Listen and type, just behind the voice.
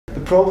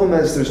problem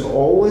is there's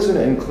always an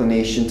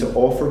inclination to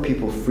offer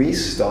people free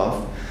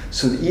stuff,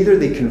 so that either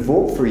they can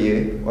vote for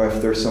you, or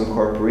if there's some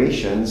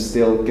corporations,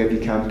 they'll give you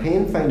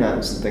campaign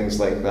finance and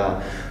things like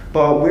that.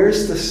 But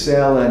where's the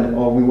selling,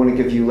 oh, we want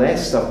to give you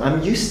less stuff?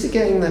 I'm used to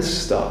getting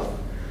this stuff.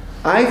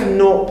 I've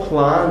not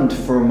planned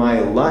for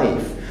my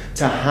life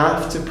to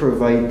have to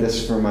provide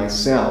this for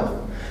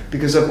myself,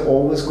 because I've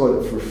always got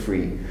it for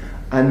free.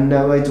 And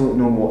now I don't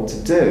know what to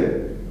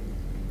do.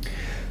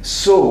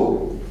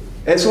 So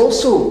it's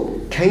also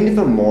kind of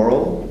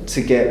immoral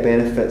to get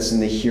benefits in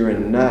the here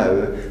and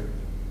now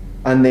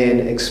and then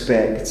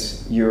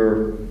expect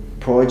your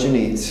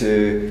progeny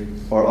to,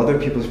 or other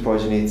people's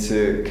progeny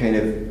to kind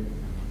of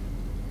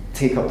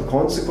take up the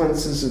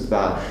consequences of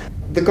that.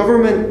 The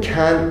government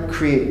can't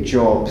create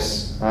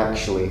jobs,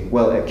 actually.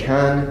 Well, it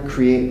can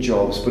create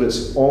jobs, but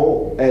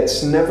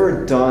it's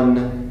never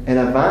done in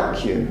a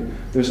vacuum.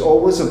 There's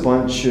always a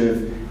bunch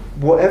of,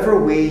 whatever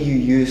way you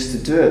use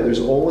to do it, there's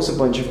always a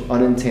bunch of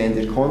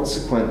unintended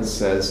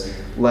consequences,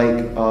 like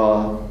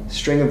a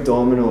string of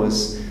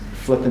dominoes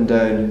flipping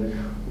down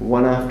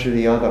one after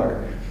the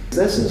other.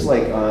 This is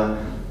like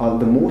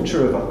the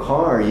motor of a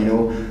car, you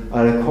know,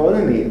 an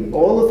economy.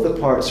 All of the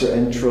parts are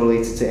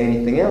interrelated to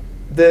anything else.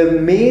 The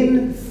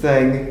main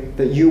thing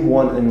that you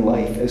want in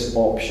life is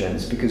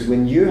options, because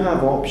when you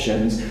have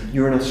options,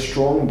 you're in a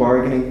strong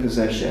bargaining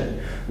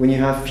position. When you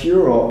have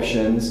fewer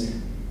options,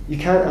 you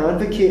can't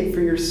advocate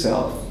for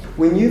yourself.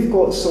 When you've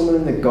got someone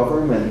in the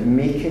government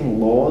making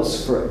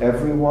laws for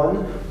everyone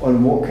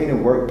on what kind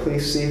of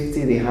workplace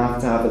safety they have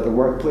to have at the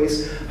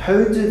workplace, how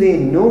do they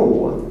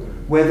know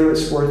whether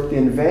it's worth the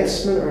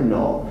investment or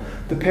not?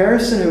 The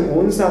person who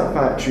owns that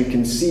factory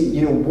can see,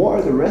 you know, what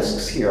are the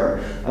risks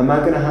here? Am I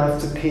going to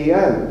have to pay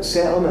out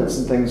settlements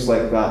and things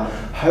like that?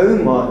 How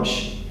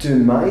much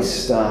do my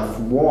staff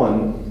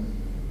want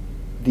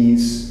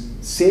these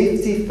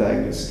safety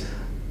things?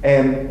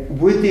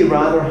 Would they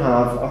rather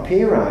have a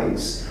pay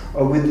rise,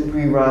 or would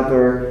we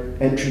rather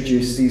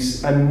introduce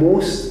these? And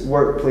most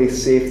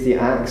workplace safety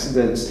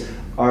accidents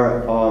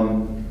are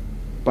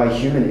by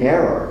human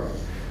error.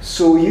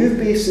 So you've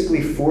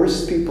basically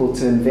forced people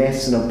to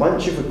invest in a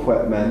bunch of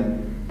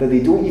equipment that they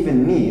don't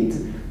even need,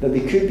 that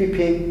they could be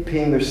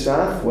paying their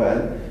staff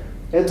with.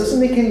 It doesn't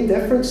make any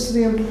difference to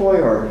the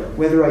employer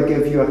whether I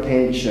give you a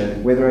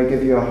pension, whether I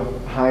give you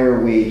a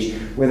higher wage,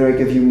 whether I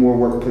give you more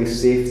workplace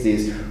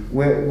safeties,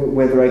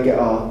 whether I get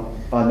a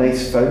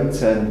nice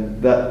fountain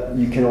that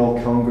you can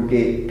all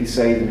congregate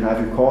beside and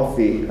have your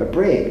coffee at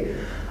break.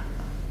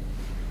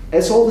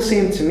 It's all the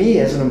same to me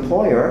as an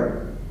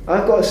employer.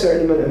 I've got a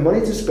certain amount of money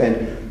to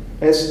spend.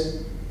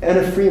 It's in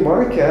a free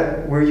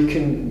market where you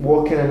can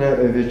walk in and out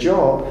of a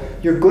job,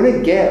 you're going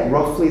to get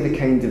roughly the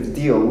kind of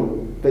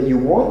deal that you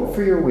want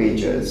for your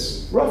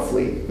wages.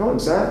 Roughly, not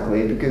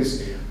exactly,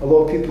 because a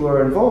lot of people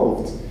are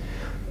involved.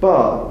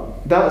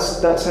 But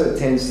that's how it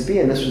tends to be,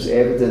 and this was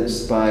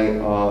evidenced by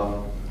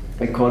an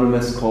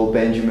economist called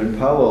Benjamin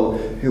Powell,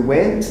 who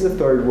went to the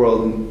third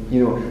world and,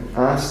 you know,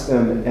 asked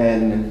them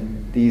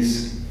in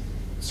these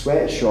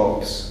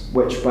sweatshops,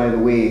 which, by the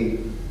way,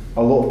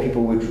 a lot of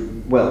people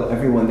would, well,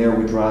 everyone there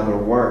would rather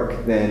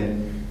work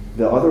than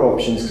the other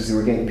options, because they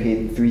were getting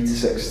paid 3 to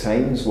 6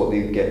 times what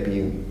they would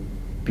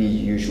be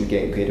usually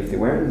getting paid if they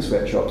weren't in the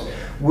sweatshops.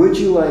 Would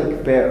you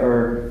like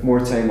more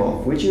time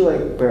off? Would you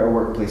like better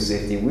workplace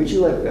safety? Would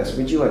you like this?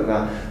 Would you like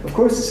that? Of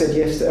course they said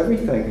yes to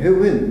everything. Who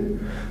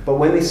wouldn't? But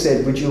when they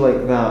said, would you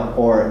like that,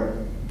 or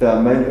the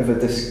amount of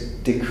a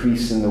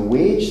decrease in the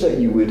wage that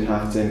you would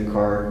have to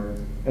incur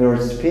in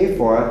order to pay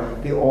for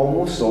it, they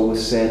almost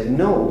always said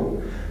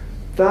no.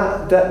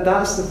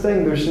 That's the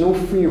thing. There's no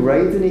free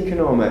ride in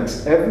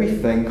economics.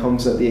 Everything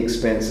comes at the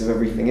expense of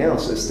everything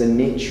else. It's the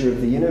nature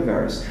of the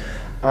universe.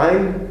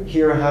 I'm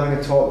here having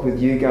a talk with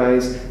you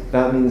guys.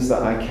 That means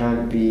that I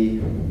can't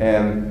be,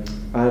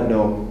 I don't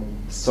know,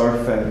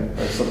 surfing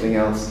or something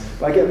else.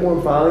 But I get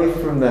more value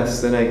from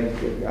this than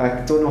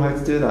I don't know how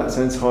to do that. It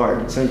sounds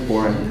hard. It sounds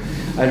boring.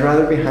 I'd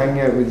rather be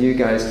hanging out with you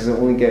guys, because I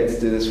only get to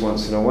do this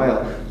once in a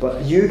while.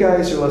 But you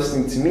guys are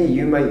listening to me.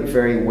 You might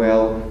very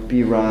well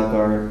be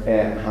rather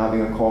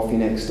having a coffee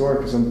next door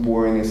because I'm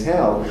boring as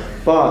hell.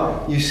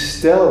 But you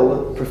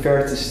still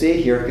prefer to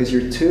stay here because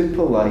you're too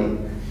polite.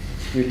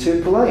 You're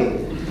too polite.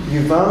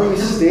 You value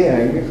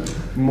staying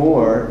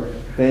more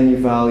than you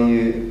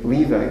value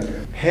leaving.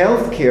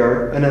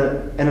 Healthcare in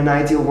an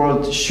ideal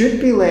world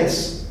should be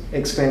less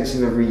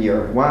expensive every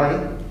year.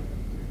 Why?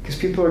 Because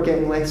people are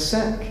getting less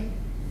sick.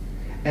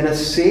 In a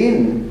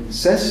sane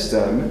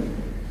system,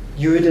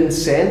 you would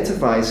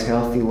incentivize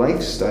healthy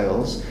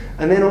lifestyles,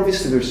 and then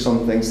obviously there's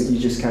some things that you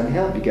just can't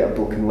help. You get a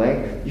broken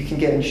leg, you can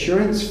get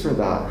insurance for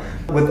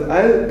that.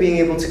 Without being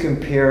able to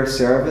compare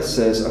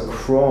services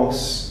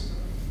across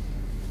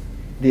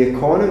the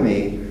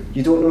economy,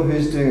 you don't know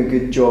who's doing a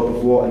good job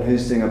of what and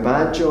who's doing a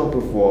bad job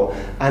of what.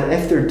 And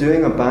if they're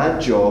doing a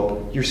bad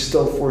job, you're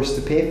still forced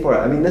to pay for it.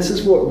 I mean, this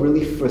is what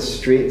really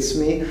frustrates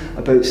me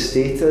about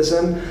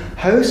statism.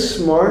 How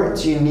smart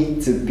do you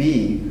need to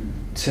be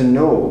to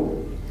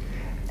know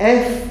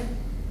if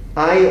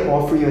I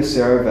offer you a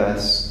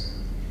service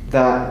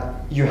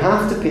that you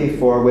have to pay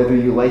for whether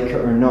you like it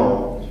or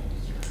not.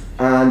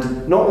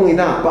 And not only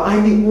that, but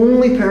I'm the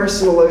only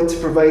person allowed to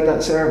provide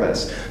that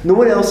service. No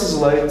one else is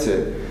allowed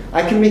to.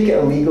 I can make it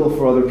illegal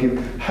for other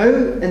people. How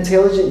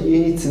intelligent you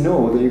need to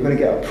know that you're going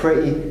to get a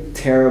pretty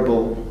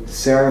terrible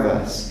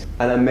service.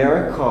 And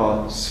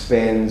America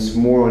spends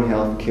more on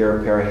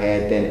healthcare per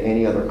head than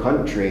any other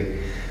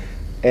country.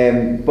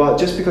 But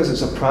just because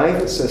it's a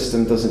private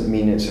system doesn't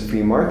mean it's a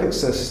free market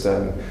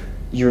system.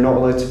 You're not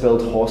allowed to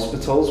build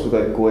hospitals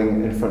without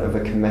going in front of a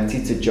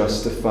committee to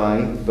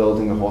justify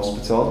building the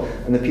hospital.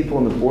 And the people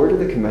on the board of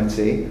the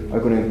committee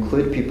are going to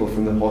include people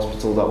from the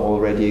hospital that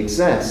already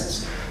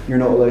exists. You're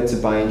not allowed to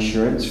buy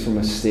insurance from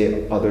a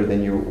state other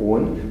than your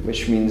own,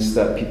 which means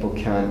that people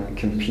can't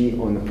compete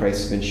on the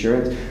price of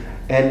insurance.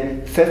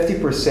 And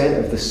 50%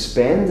 of the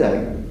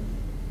spending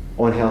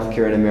on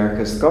healthcare in America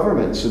is the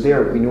government. So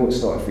there, we know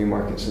it's not a free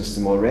market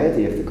system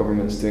already if the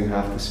government's doing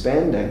half the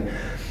spending.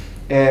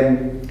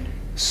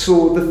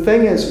 So the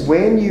thing is,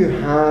 when you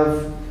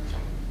have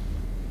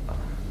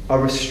a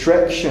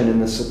restriction in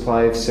the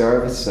supply of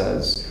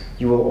services,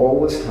 you will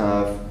always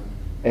have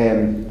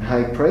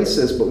high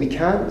prices. But we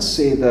can't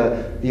say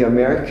that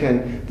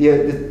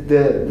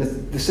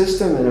the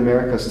system in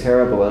America is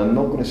terrible, and I'm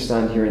not going to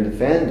stand here and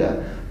defend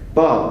it.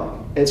 But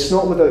it's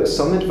not without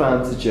some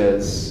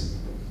advantages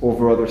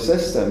over other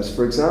systems.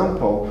 For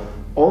example,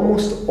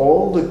 almost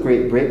all the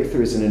great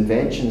breakthroughs and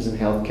inventions in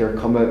healthcare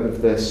come out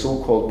of the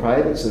so-called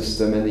private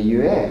system in the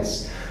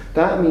US.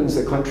 That means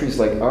that countries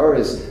like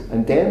ours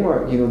and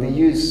Denmark, they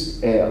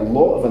use a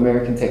lot of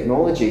American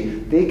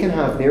technology. They can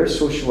have their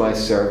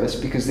socialized service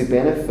because they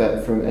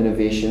benefit from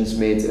innovations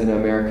made in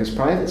America's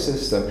private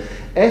system.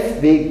 If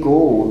they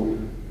go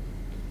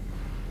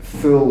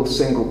full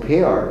single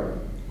payer,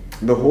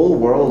 the whole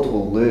world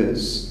will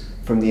lose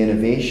from the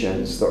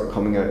innovations that are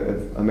coming out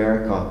of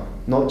America,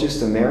 not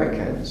just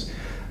Americans.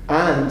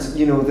 And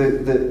you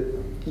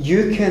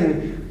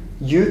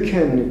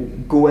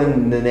can go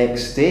in the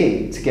next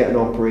day to get an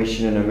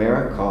operation in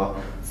America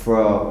for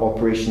an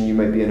operation you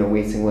might be on a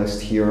waiting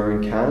list here or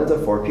in Canada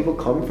for. People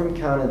come from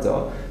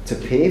Canada to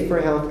pay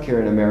for healthcare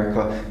in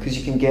America because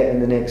you can get in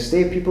the next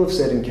day. People have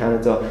said in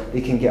Canada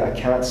they can get a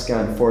CAT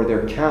scan for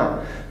their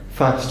cat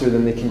faster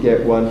than they can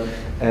get one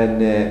on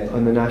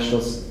the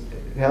National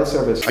Health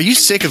Service. Are you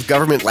sick of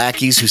government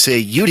lackeys who say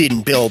you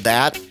didn't build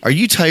that? Are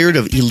you tired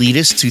of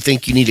elitists who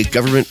think you need a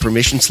government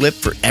permission slip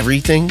for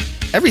everything?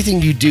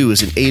 Everything you do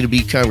is an A to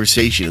B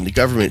conversation, and the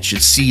government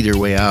should see their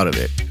way out of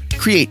it.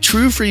 Create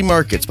true free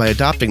markets by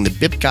adopting the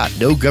BIPCOT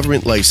No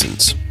Government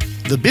License.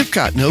 The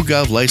BIPCOT No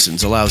Gov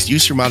license allows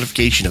use or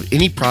modification of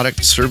any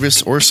product,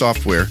 service, or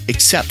software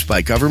except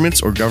by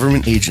governments or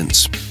government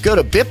agents. Go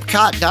to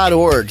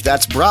bipcot.org.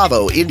 That's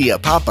Bravo, India,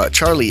 Papa,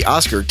 Charlie,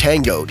 Oscar,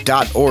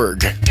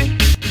 Tango.org.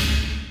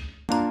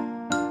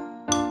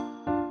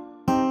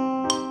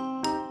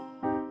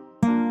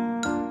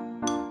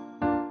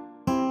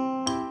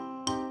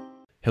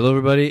 Hello,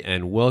 everybody,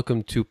 and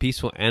welcome to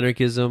Peaceful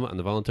Anarchism on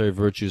the Voluntary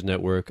Virtues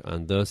Network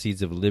on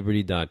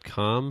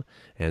theseedsofliberty.com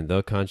and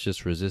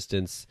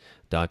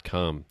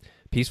theconsciousresistance.com.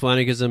 Peaceful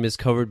Anarchism is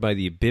covered by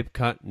the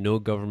BIPCOT No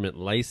Government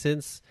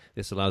License.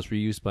 This allows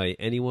reuse by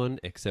anyone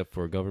except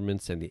for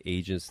governments and the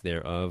agents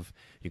thereof.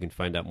 You can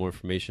find out more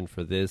information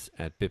for this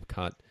at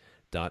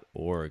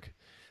bipcot.org.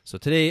 So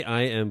today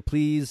I am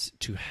pleased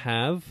to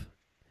have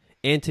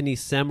Anthony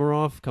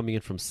Samaroff coming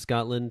in from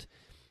Scotland.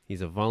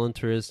 He's a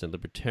voluntarist and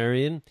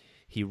libertarian.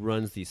 He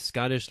runs the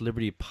Scottish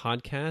Liberty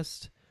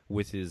podcast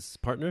with his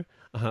partner,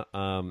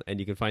 and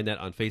you can find that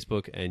on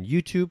Facebook and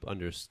YouTube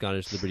under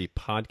Scottish Liberty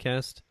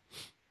Podcast,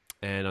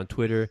 and on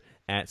Twitter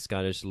at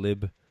Scottish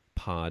Lib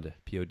Pod,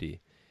 P-O-D.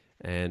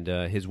 And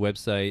his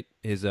website,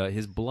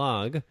 his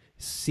blog,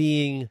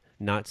 Seeing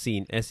Not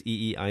Seen,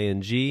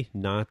 S-E-E-I-N-G,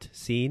 Not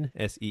Seen,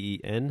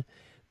 S-E-E-N,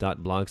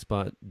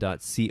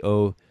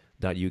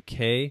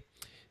 .blogspot.co.uk.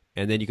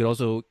 And then you can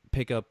also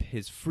pick up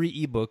his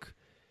free ebook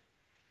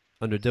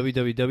under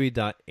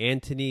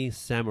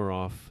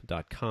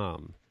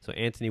www.anthonysamaroff.com. So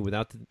Anthony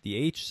without the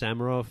H,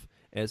 Samaroff,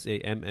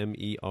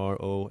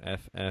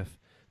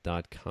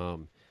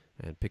 SAMMEROFF.com.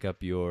 And pick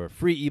up your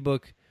free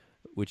ebook,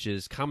 which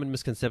is Common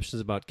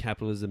Misconceptions About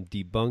Capitalism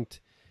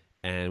Debunked.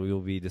 And we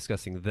will be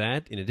discussing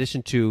that, in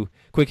addition to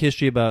quick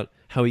history about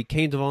how he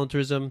came to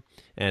voluntarism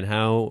and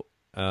how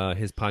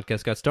his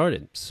podcast got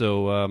started.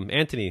 So,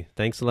 Anthony,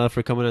 thanks a lot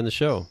for coming on the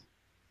show.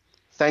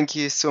 Thank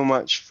you so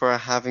much for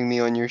having me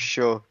on your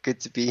show. Good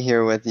to be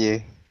here with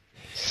you.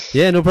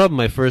 Yeah, no problem.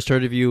 I first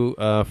heard of you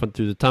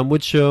through the Tom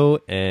Woods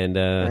Show, and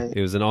Right.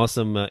 it was an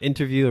awesome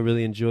interview. I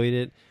really enjoyed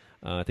it.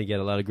 I think you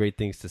had a lot of great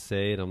things to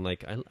say, and I'm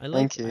like, I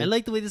like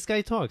the way this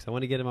guy talks. I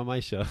want to get him on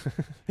my show.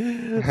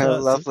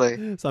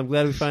 Lovely. So I'm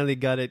glad we finally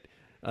got it.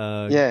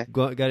 Got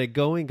it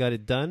going, got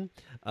it done.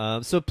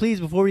 So please,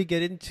 before we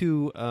get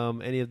into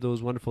any of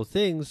those wonderful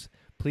things,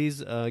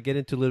 please get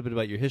into a little bit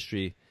about your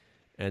history,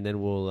 and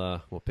then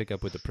we'll pick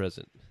up with the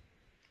present.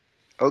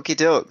 Okie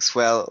dokes.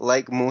 Well,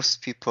 like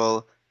most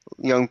people,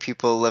 young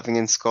people living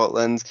in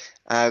Scotland,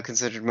 I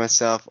considered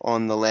myself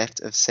on the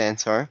left of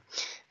centre.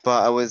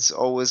 but I was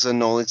always a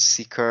knowledge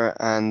seeker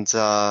and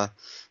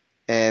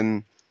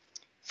um,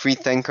 free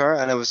thinker,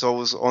 and I was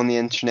always on the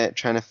internet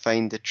trying to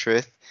find the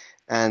truth.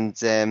 And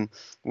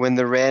when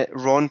the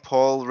Ron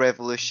Paul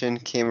revolution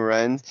came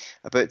around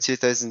about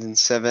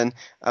 2007,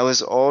 I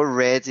was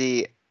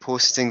already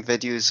posting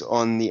videos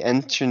on the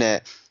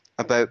internet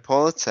about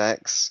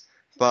politics,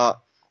 but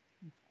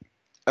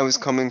I was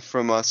coming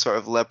from a sort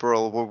of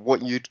liberal, or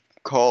what you'd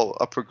call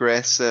a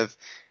progressive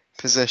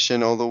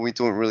position, although we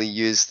don't really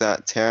use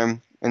that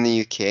term in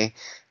the UK.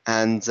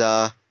 And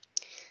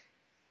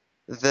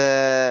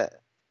the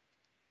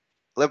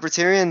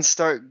libertarians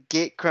start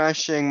gate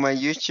crashing my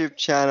YouTube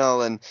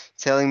channel and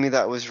telling me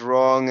that I was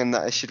wrong and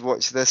that I should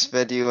watch this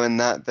video and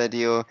that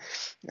video.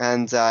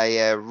 And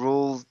I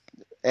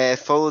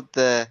followed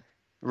the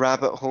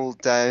rabbit hole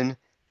down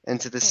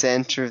into the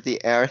center of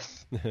the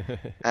earth.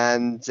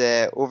 And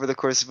over the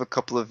course of a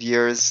couple of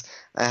years,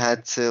 I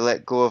had to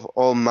let go of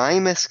all my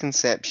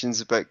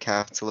misconceptions about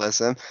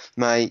capitalism.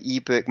 My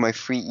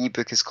free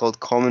ebook is called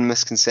Common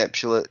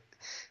Misconceptions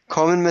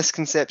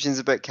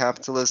About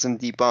Capitalism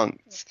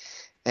Debunked,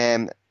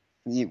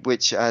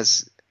 which,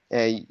 as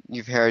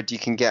you've heard, you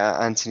can get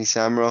at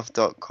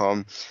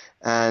AnthonySamaroff.com.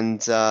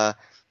 And I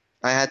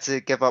had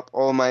to give up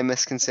all my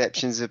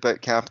misconceptions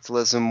about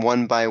capitalism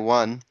one by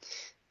one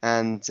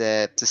and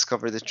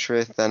discover the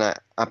truth, and I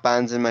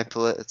abandon my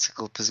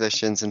political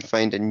positions and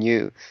find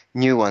new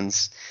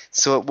ones.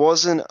 So it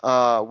wasn't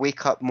a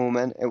wake-up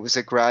moment, it was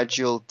a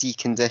gradual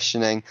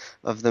deconditioning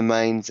of the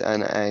mind,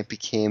 and I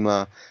became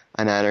an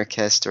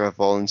anarchist or a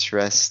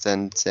voluntarist,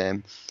 and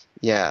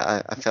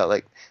I felt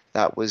like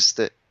that was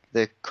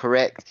the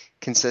correct,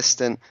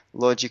 consistent,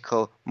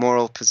 logical,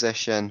 moral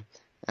position,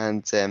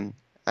 and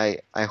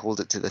I hold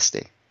it to this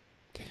day.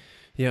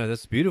 Yeah,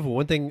 that's beautiful.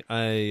 One thing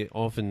I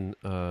often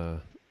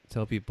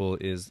tell people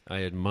is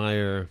I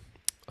admire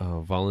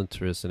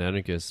voluntarists and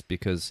anarchists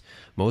because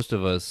most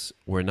of us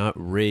were not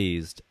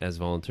raised as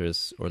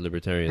voluntarists or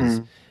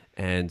libertarians.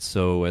 And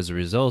so as a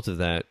result of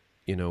that,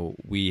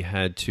 we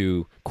had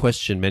to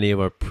question many of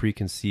our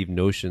preconceived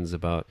notions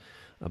about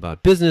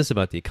business,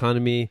 about the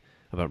economy,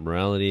 about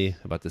morality,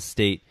 about the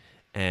state.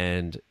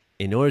 And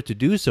in order to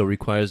do so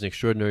requires an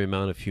extraordinary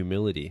amount of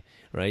humility,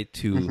 right?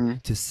 To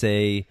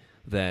say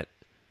that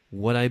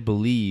what I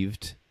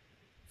believed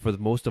for the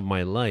most of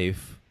my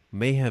life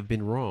may have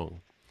been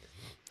wrong.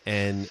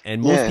 And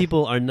most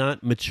people are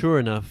not mature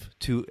enough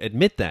to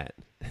admit that.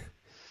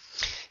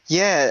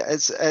 Yeah,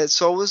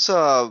 it's always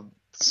a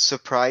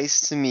surprise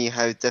to me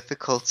how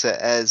difficult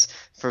it is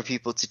for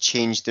people to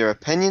change their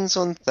opinions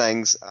on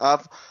things.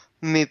 I've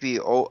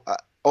not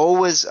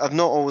always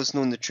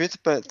known the truth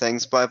about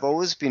things, but I've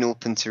always been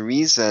open to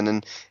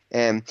reason.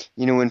 And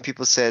when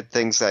people said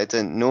things that I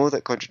didn't know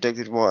that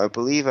contradicted what I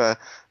believe, I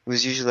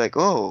was usually like,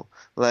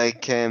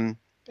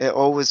 it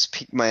always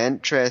piqued my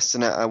interest,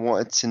 and I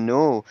wanted to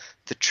know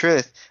the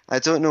truth. I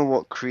don't know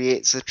what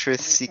creates a truth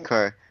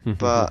seeker,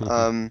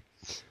 but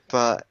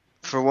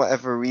for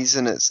whatever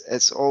reason,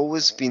 it's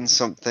always been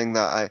something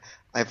that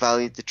I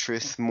valued the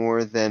truth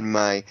more than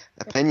my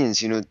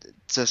opinions.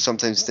 So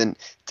sometimes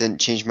didn't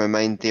change my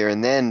mind there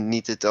and then,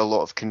 needed a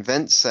lot of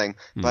convincing,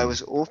 but I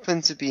was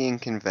open to being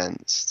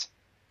convinced.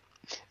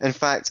 In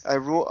fact, I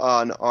wrote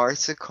an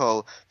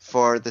article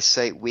for the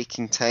site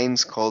Waking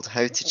Times called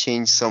How to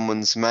Change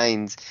Someone's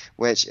Mind,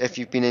 which, if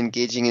you've been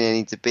engaging in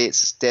any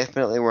debates, is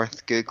definitely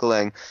worth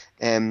Googling.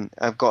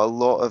 I've got a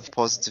lot of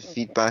positive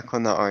feedback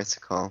on that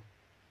article.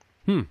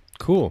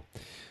 Cool.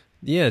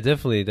 Yeah,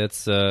 definitely.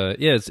 That's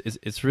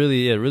it's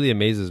really, it really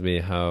amazes me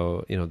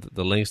how,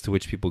 the lengths to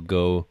which people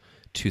go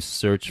to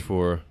search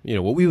for,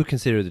 what we would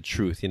consider the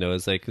truth.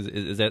 It's like,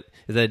 is that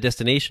a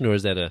destination, or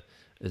is that a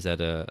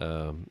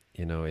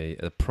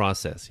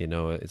process?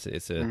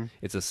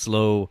 It's a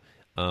slow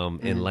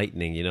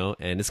enlightening,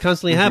 and it's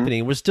constantly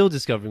happening. We're still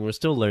discovering, we're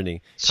still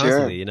learning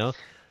constantly. Go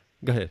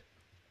ahead.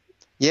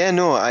 Yeah,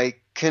 no, I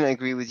couldn't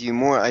agree with you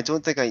more. I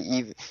don't think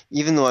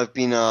even though I've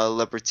been a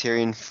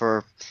libertarian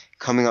for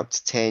coming up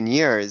to 10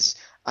 years,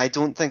 I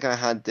don't think I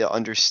had the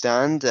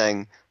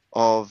understanding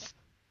of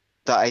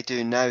that I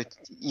do now.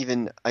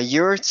 Even a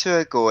year or two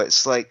ago,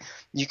 it's like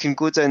you can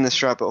go down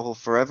this rabbit hole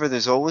forever.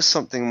 There's always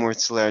something more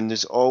to learn.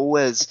 There's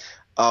always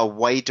a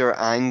wider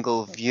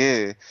angle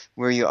view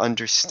where you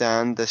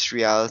understand this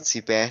reality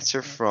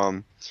better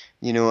from,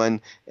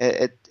 and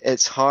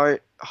it's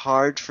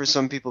hard for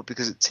some people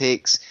because it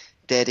takes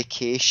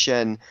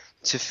dedication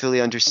to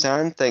fully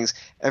understand things.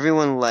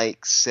 Everyone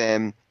likes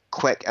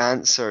quick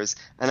answers,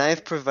 and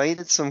I've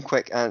provided some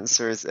quick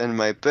answers in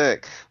my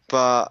book,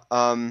 but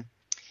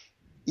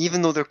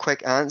even though they're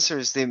quick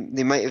answers, they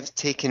might have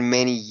taken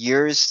many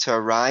years to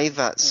arrive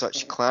at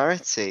such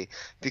clarity,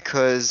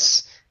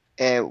 because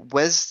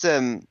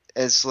wisdom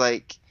is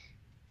like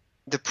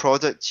the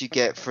product you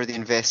get for the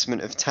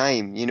investment of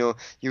time. You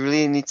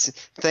really need to,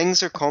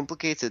 things are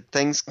complicated,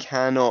 things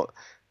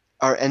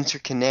are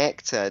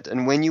interconnected,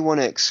 and when you want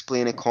to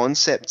explain a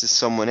concept to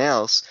someone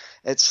else,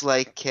 it's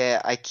like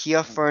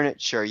IKEA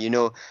furniture.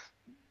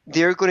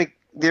 They're going to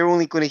they're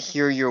only going to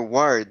hear your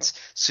words.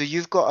 So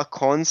you've got a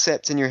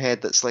concept in your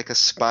head that's like a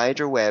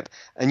spider web,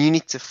 and you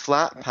need to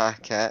flat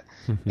pack it,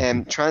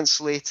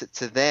 translate it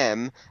to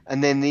them,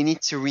 and then they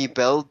need to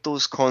rebuild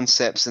those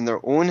concepts in their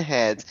own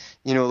head,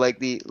 like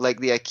the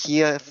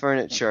IKEA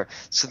furniture.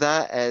 So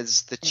that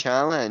is the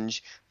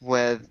challenge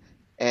with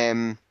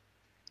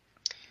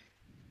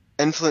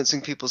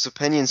influencing people's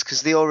opinions,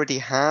 because they already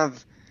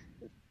have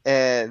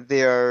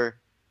their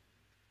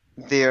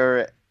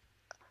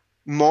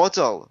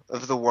model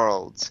of the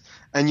world,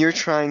 and you're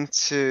trying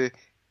to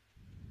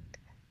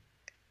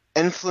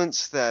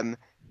influence them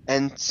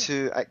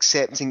into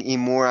accepting a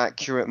more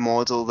accurate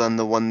model than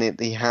the one that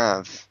they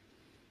have,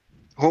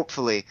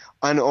 hopefully,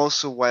 and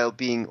also while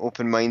being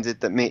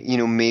open-minded that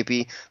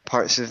maybe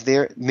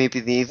maybe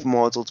they've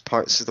modeled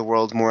parts of the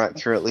world more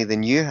accurately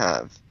than you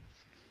have.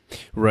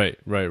 Right.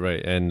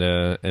 And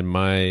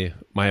my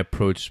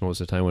approach most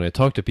of the time when I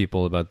talk to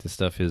people about this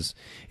stuff is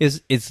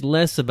it's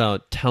less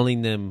about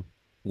telling them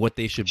what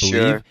they should believe,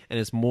 Sure. and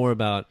it's more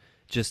about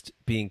just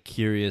being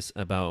curious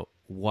about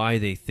why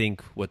they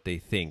think what they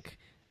think,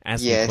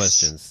 asking Yes.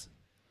 questions.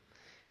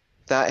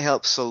 That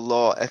helps a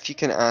lot. If you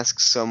can ask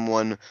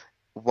someone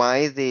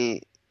why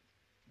they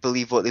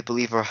believe what they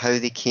believe or how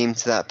they came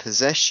to that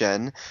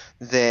position,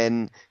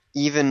 then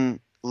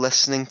even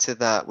listening to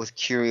that with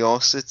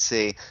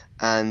curiosity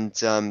and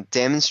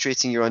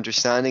demonstrating your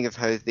understanding of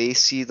how they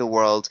see the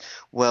world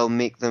will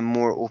make them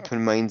more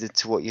open-minded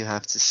to what you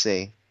have to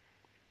say.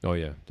 Oh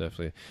yeah,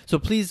 definitely. So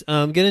please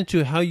get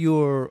into how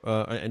your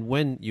and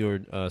when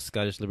your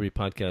Scottish Liberty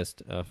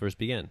podcast first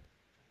began.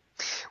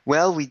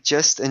 Well, we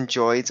just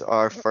enjoyed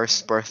our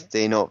first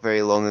birthday not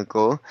very long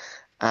ago,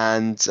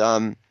 and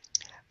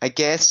I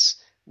guess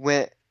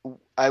when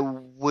I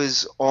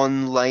was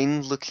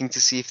online looking to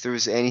see if there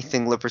was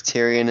anything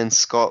libertarian in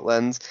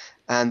Scotland,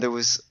 and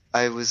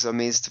I was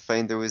amazed to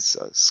find there was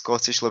a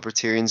Scottish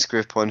Libertarians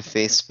group on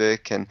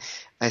Facebook, and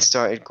I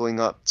started going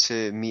up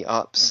to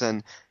meetups,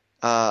 and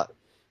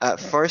at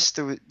first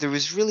there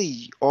was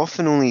really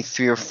often only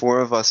 3 or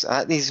 4 of us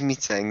at these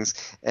meetings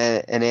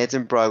in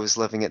Edinburgh. I was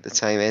living at the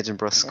time,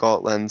 Edinburgh,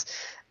 Scotland,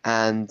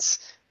 and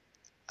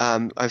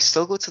I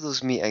still go to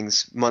those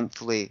meetings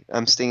monthly.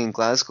 I'm staying in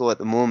Glasgow at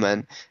the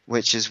moment,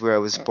 which is where I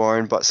was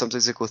born, but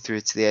sometimes I go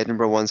through to the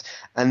Edinburgh ones,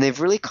 and they've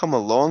really come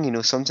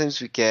along. Sometimes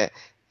we get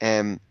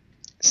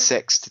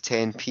 6 to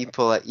 10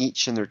 people at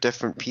each, and they're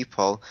different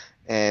people,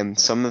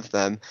 some of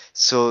them.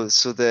 So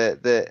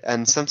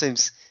and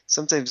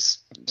sometimes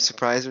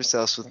surprise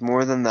ourselves with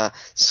more than that.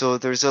 So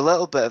there's a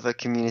little bit of a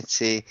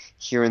community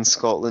here in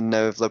Scotland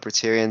now of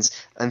libertarians,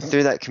 and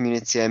through that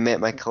community I met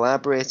my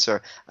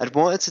collaborator. I'd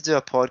wanted to do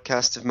a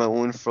podcast of my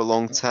own for a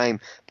long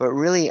time, but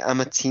really I'm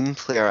a team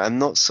player. I'm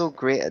not so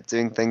great at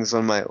doing things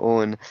on my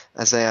own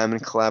as I am in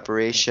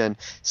collaboration.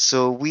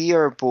 So we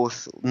are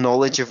both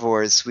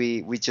knowledgeivores.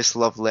 We just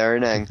love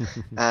learning,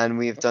 and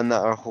we've done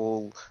that our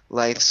whole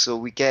life. So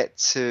we get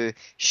to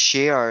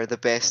share the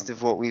best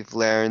of what we've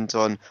learned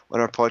on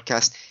our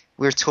podcast.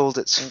 We're told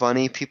it's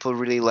funny. People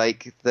really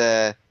like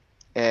the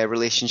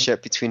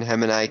relationship between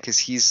him and I, because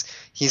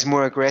he's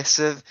more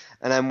aggressive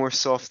and I'm more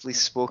softly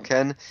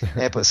spoken.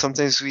 But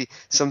sometimes we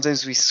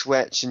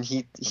switch, and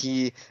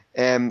he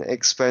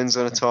expounds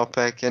on a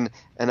topic, and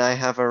I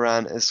have a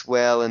rant as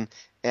well. And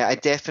I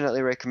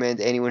definitely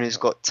recommend anyone who's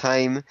got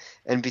time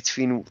in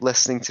between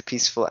listening to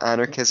Peaceful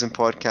Anarchism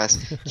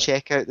podcast,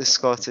 check out the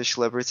Scottish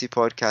Liberty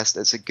podcast.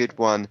 It's a good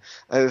one.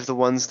 Out of the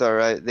ones that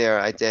are out there,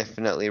 I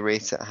definitely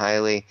rate it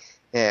highly.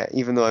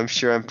 Even though I'm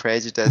sure I'm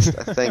prejudiced,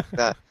 I think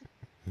that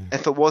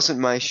if it wasn't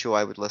my show,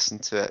 I would listen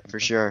to it for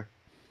sure.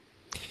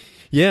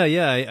 Yeah,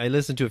 I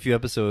listened to a few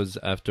episodes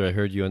after I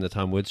heard you on the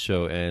Tom Woods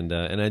show, and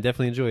I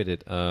definitely enjoyed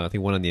it. I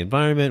think one on the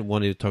environment,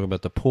 one to talk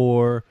about the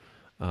poor.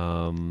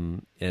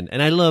 And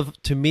I love,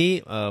 to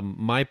me,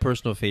 my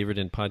personal favorite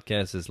in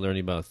podcasts is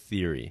learning about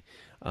theory.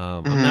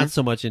 I'm not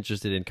so much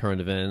interested in current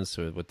events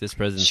or what this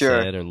president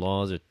said or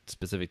laws or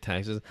specific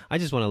taxes. I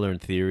just want to learn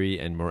theory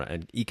and more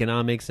and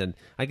economics, and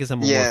I guess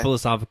I'm a more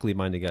philosophically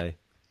minded guy.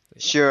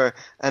 Sure,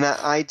 and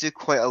I do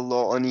quite a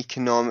lot on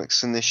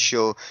economics on this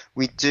show.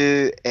 We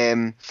do,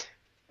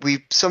 we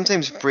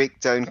sometimes break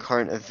down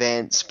current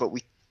events, but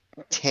we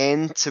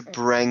tend to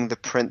bring the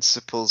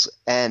principles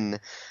in.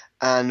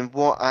 And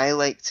what I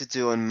like to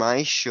do on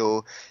my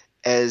show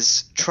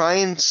is try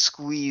and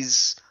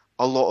squeeze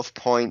a lot of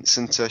points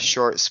into a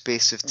short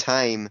space of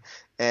time,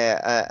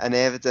 and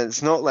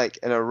evidence, not like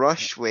in a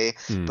rush way,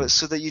 but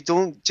so that you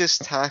don't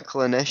just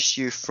tackle an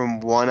issue from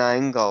one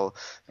angle,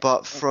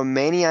 but from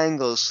many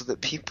angles, so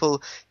that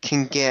people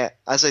can get,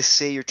 as I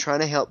say, you're trying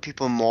to help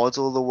people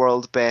model the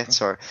world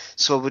better.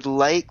 So I would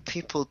like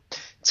people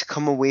to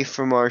come away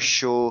from our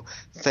show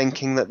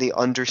thinking that they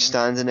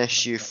understand an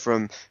issue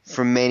from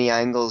many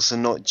angles,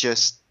 and not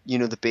just,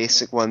 the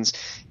basic ones.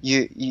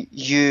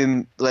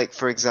 You like,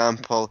 for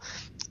example,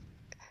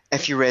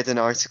 if you read an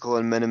article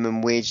on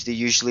minimum wage, they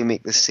usually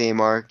make the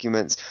same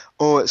arguments.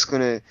 Oh, it's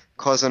going to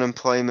cause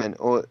unemployment.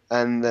 Oh,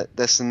 and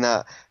this and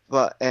that.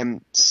 But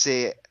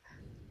say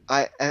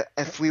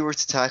if we were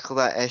to tackle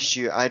that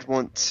issue, I'd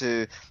want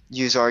to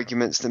use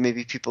arguments that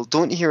maybe people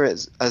don't hear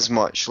as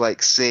much,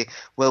 like say,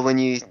 well, when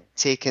you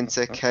take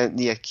into account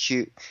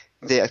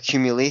the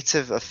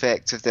accumulative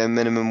effect of the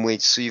minimum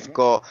wage, so you've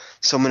got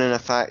someone in a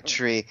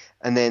factory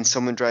and then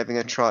someone driving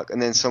a truck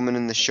and then someone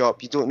in the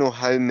shop, you don't know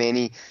how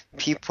many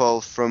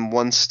people from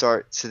one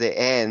start to the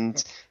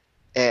end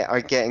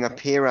are getting a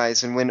pay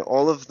rise, and when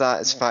all of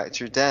that is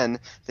factored in,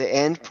 the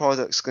end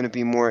product's going to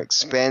be more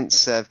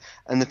expensive,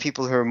 and the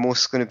people who are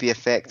most going to be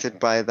affected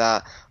by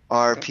that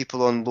are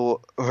people who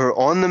are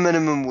on the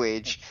minimum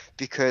wage,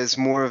 because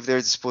more of their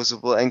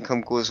disposable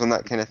income goes on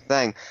that kind of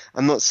thing.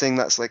 I'm not saying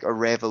that's like a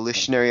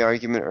revolutionary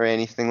argument or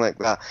anything like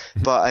that,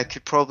 but I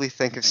could probably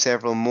think of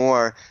several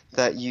more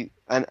that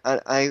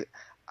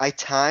I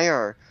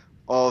tire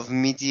of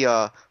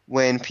media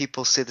when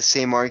people say the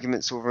same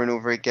arguments over and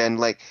over again.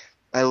 Like,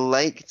 I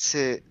like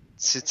to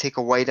take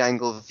a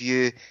wide-angle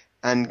view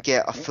and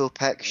get a full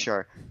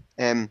picture.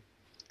 On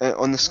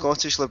the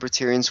Scottish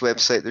Libertarians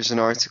website, there's an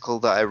article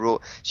that I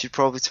wrote. Should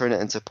probably turn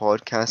it into a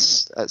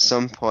podcast at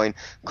some point,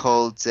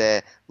 called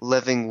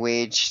 "Living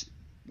Wage: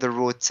 The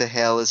Road to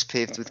Hell is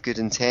Paved with Good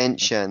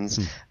Intentions,"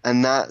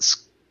 and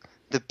that's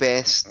the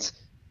best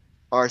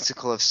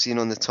article I've seen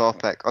on the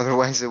topic.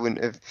 Otherwise I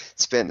wouldn't have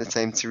spent the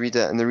time to read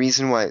it, and the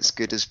reason why it's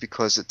good is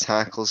because it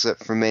tackles it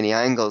from many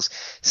angles.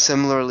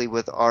 Similarly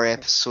with our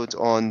episode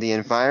on the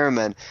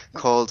environment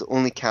called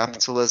 "Only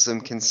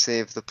Capitalism Can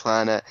Save the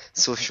Planet,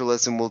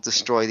 Socialism Will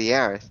Destroy the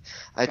Earth,"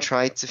 I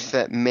tried to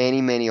fit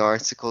many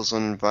articles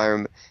on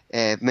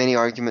many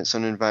arguments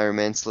on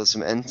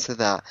environmentalism into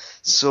that.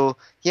 So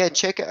yeah,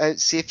 check it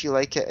out, see if you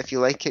like it. If you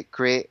like it,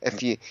 great.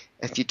 If you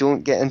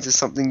don't, get into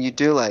something you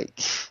do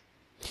like.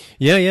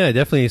 Yeah, I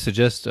definitely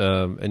suggest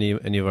any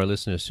of our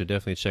listeners to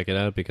definitely check it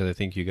out, because I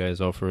think you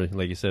guys offer,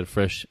 like you said,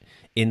 fresh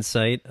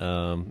insight,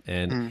 and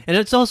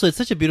it's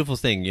such a beautiful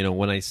thing,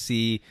 when I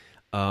see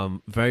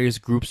various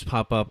groups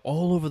pop up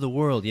all over the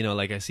world,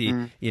 like I see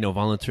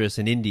voluntarists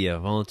in India,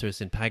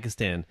 voluntarists in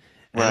Pakistan,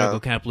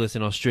 anarcho-capitalists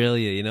in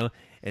Australia,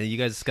 and you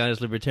guys,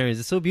 Scottish Libertarians.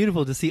 It's so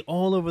beautiful to see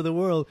all over the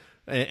world.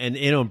 And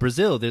in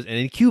Brazil, and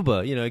in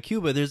Cuba,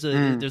 there's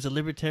a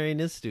Libertarian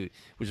Institute,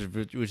 which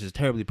is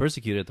terribly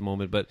persecuted at the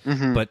moment, but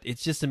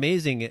it's just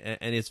amazing,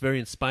 and it's very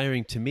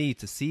inspiring to me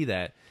to see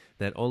that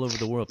all over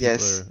the world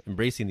people are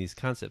embracing these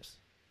concepts.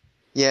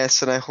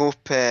 Yes, and I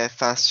hope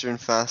faster and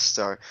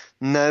faster.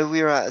 Now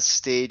we're at a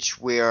stage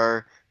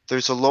where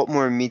there's a lot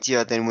more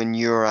media than when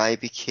you or I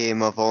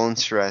became a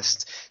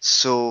voluntarist,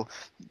 so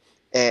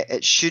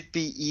it should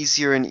be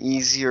easier and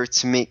easier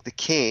to make the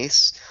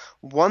case.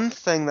 One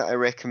thing that I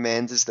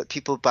recommend is that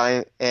people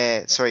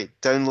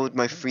download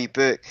my free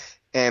book.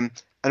 And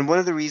one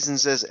of the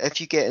reasons is, if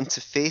you get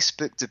into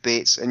Facebook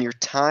debates and you're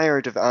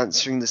tired of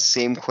answering the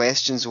same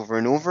questions over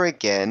and over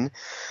again,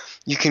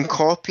 you can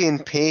copy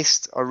and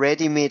paste a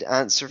ready-made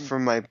answer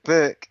from my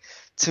book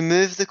to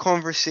move the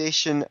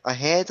conversation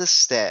ahead a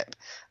step.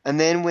 And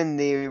then when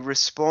they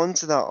respond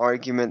to that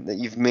argument that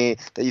you've made,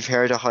 that you've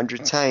heard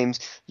 100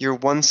 times, you're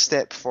one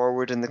step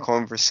forward in the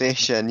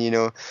conversation.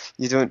 You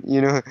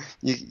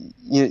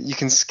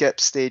can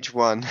skip stage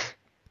one.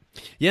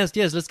 Yes.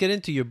 Let's get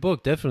into your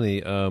book.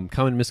 Definitely,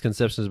 Common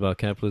Misconceptions About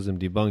Capitalism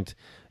Debunked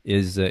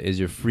is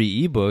your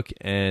free ebook,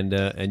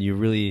 and you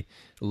really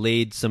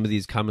laid some of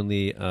these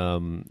commonly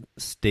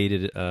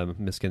stated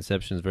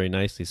misconceptions very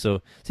nicely.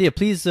 So yeah,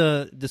 please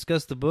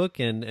discuss the book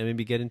and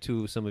maybe get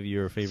into some of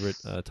your favorite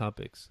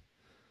topics.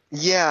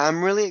 Yeah,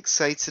 I'm really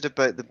excited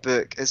about the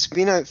book. It's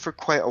been out for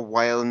quite a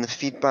while, and the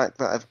feedback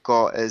that I've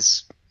got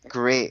is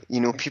great.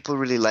 People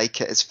really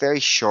like it. It's very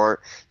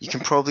short. You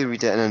can probably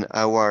read it in an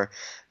hour,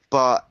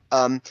 but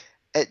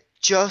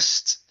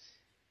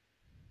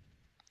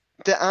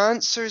the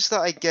answers that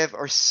I give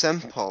are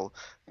simple,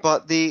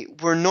 but they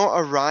were not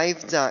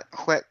arrived at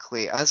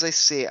quickly. As I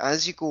say,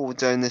 as you go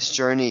down this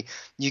journey,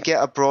 you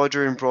get a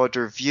broader and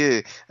broader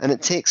view, and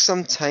it takes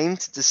some time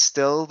to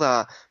distill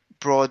that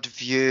broad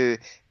view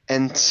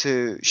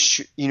into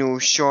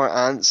short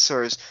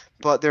answers,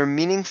 but they're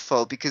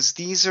meaningful because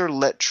these are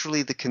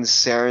literally the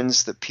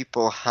concerns that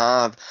people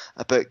have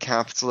about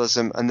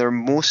capitalism, and they're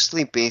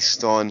mostly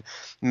based on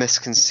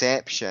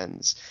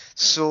misconceptions.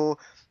 So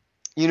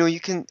you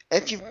can,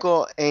 if you've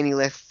got any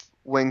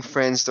left-wing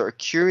friends that are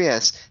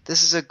curious,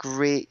 this is a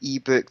great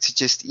ebook to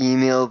just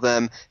email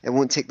them. It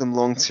won't take them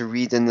long to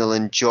read, and they'll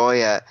enjoy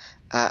it,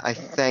 I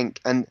think.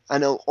 And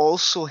it'll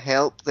also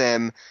help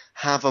them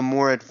have a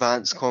more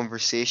advanced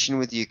conversation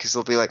with you, because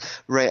they'll be like,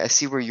 right, I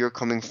see where you're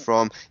coming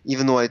from,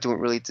 even though I don't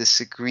really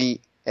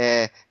disagree.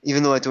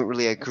 Even though I don't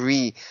really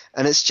agree,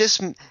 and it's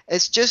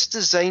just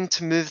designed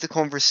to move the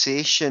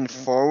conversation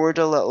forward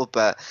a little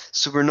bit,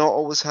 so we're not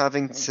always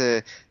having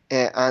to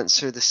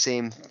answer the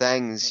same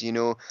things.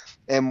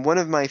 One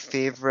of my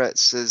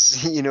favorites is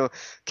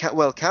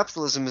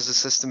capitalism is a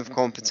system of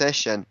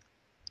competition.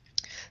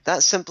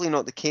 That's simply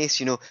not the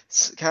case.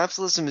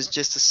 Capitalism is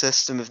just a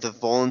system of the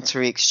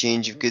voluntary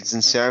exchange of goods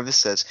and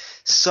services.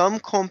 Some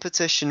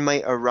competition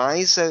might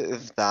arise out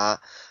of that,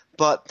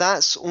 but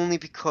that's only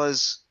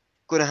because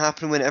going to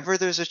happen whenever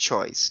there's a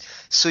choice.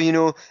 So, you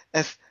know,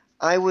 if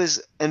I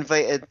was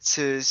invited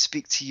to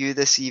speak to you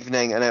this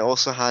evening and I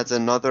also had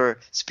another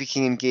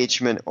speaking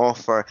engagement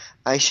offer,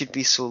 I should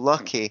be so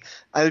lucky.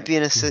 I would be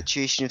in a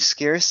situation of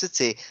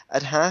scarcity.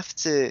 I'd have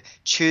to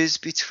choose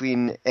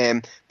between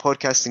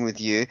podcasting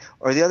with you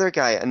or the other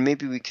guy, and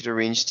maybe we could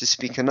arrange to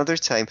speak another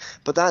time.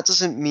 But that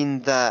doesn't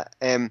mean that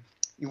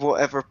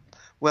whatever,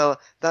 well,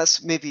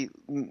 that's maybe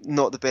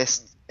not the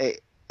best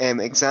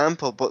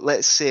example, but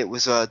let's say it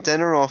was a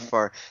dinner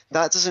offer.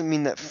 That doesn't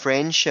mean that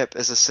friendship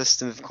is a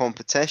system of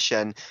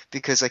competition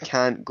because I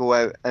can't go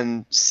out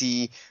and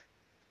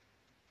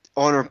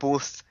honor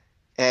both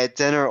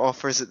dinner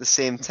offers at the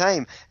same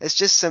time. It's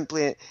just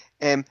simply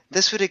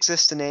this would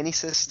exist in any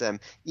system,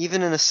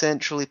 even in a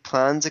centrally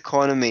planned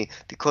economy,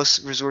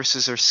 because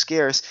resources are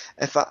scarce.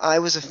 If I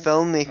was a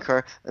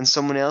filmmaker and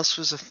someone else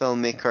was a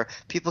filmmaker,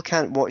 people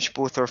can't watch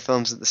both our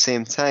films at the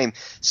same time.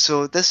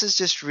 So this is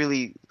just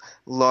really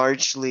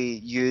largely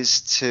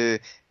used to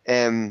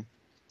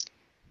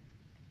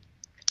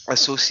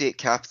associate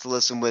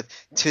capitalism with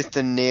tooth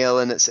and nail,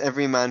 and it's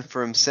every man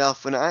for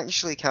himself, when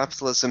actually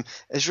capitalism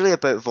is really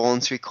about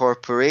voluntary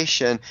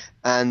cooperation.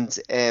 And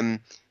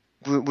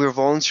we're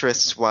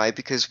voluntarists. Why?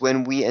 Because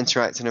when we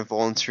interact in a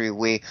voluntary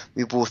way,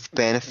 we both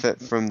benefit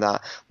from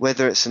that.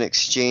 Whether it's an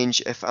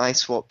exchange, if I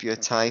swap you a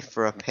tie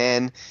for a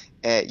pen,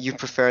 you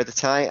prefer the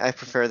tie, I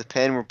prefer the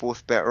pen, we're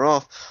both better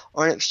off.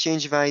 Or an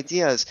exchange of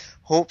ideas.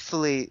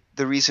 Hopefully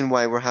the reason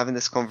why we're having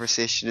this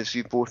conversation is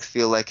we both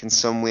feel like in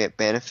some way it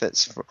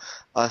benefits for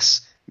us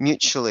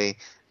mutually.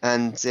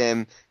 And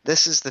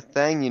this is the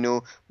thing, you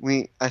know,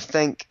 I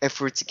think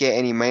if we're to get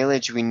any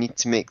mileage, we need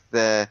to make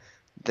the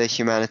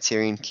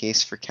humanitarian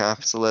case for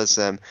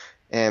capitalism.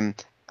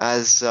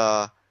 As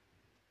a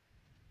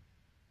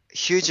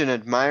huge an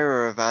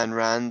admirer of Ayn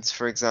Rand,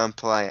 for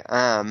example, I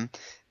am,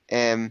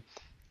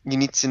 you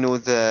need to know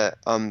the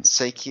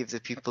psyche of the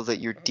people that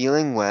you're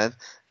dealing with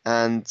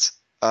and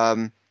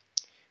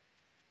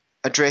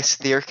address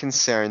their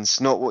concerns,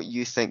 not what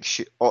you think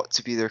ought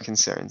to be their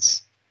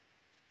concerns.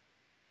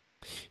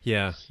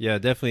 Yeah,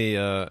 definitely,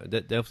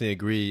 definitely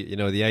agree. You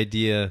know, the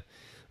idea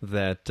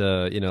that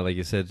you know, like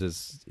you said,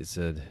 it's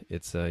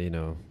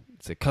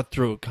a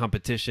cutthroat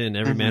competition,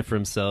 every man for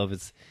himself.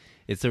 It's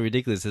so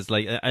ridiculous. It's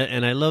like,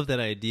 and I love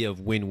that idea of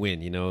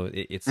win-win. You know,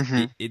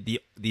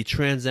 the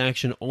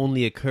transaction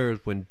only occurs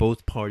when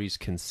both parties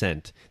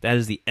consent. That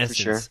is the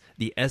essence,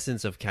 the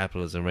essence of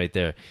capitalism, right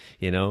there.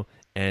 You know,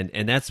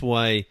 and that's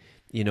why,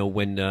 you know,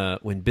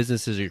 when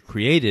businesses are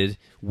created,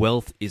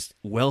 wealth is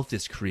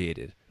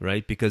created,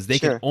 right? Because they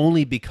can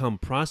only become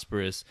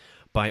prosperous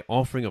by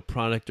offering a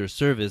product or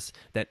service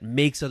that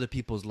makes other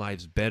people's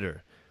lives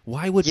better.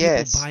 Why would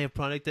people buy a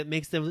product that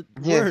makes them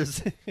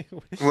worse?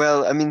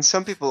 Well, I mean,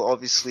 some people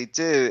obviously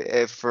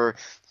do for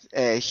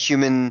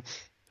human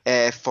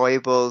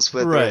foibles.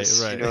 Whether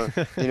it's,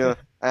 you know,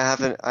 I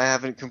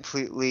haven't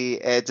completely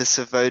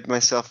disavowed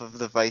myself of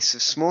the vice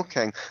of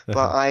smoking,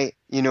 but I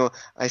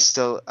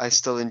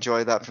still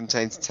enjoy that from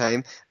time to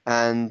time,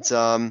 and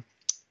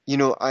you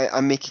know,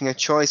 I'm making a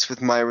choice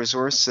with my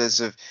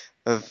resources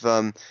of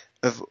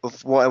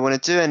what I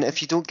want to do. And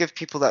if you don't give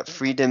people that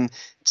freedom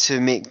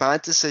to make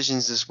bad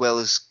decisions as well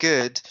as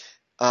good,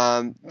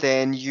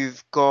 then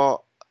you've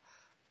got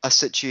a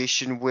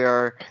situation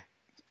where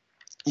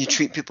you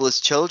treat people as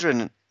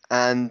children,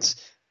 and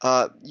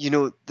you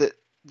know,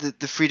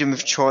 the freedom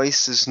of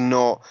choice is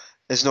not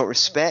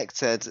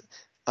respected.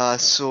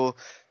 So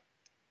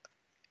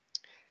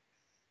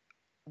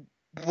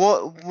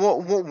what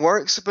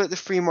works about the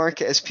free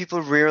market is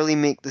people rarely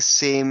make the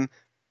same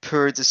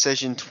poor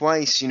decision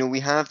twice. You know, we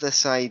have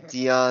this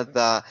idea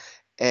that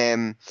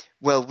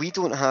well, we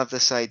don't have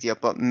this idea,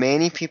 but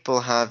many people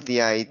have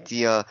the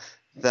idea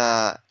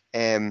that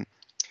a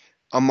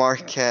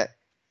market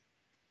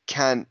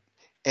can't,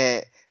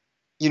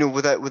 you know,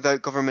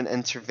 without government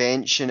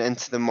intervention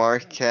into the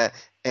market,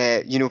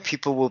 you know,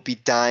 people will be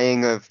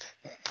dying of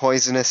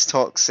poisonous,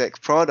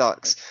 toxic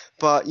products.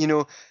 But, you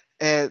know,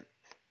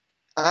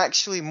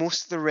 actually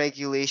most of the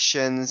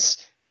regulations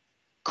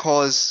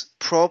cause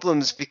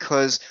problems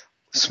because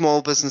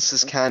small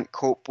businesses can't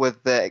cope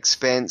with the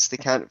expense. They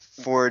can't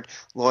afford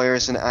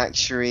lawyers and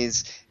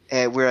actuaries,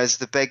 whereas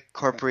the big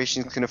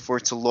corporations can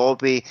afford to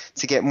lobby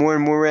to get more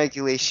and more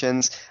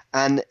regulations.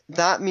 And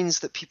that means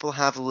that people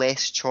have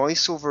less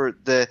choice over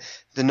the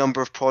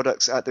number of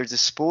products at their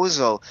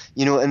disposal.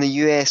 You know, in the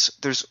US,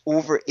 there's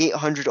over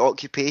 800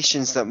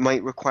 occupations that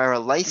might require a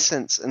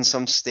license in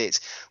some states.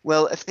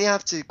 Well, if they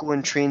have to go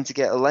and train to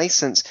get a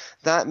license,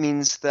 that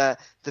means that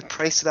the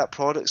price of that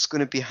product is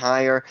going to be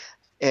higher.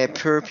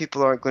 Poor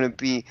people aren't going to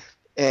be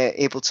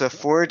able to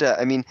afford it.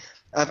 I mean,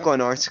 I've got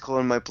an article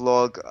on my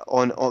blog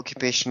on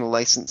occupational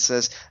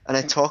licenses, and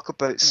I talk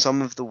about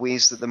some of the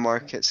ways that the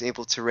market's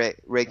able to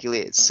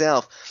regulate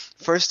itself.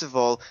 First of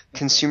all,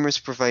 consumers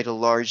provide a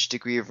large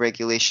degree of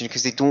regulation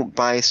because they don't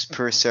buy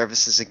poor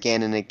services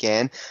again and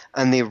again,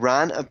 and they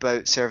rant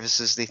about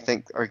services they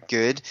think are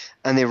good,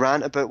 and they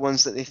rant about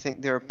ones that they think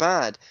they're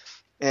bad.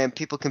 And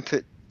people can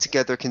put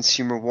together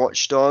consumer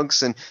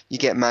watchdogs, and you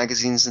get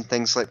magazines and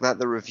things like that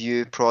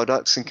review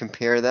products and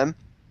compare them.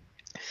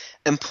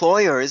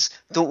 Employers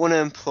don't want to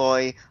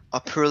employ a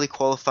poorly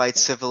qualified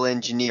civil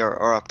engineer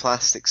or a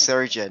plastic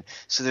surgeon,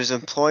 so there's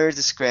employer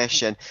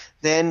discretion.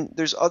 Then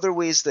there's other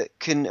ways that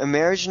can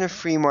emerge in a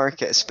free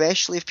market,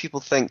 especially if people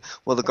think,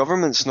 well, the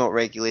government's not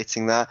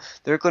regulating that.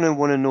 They're going to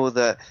want to know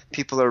that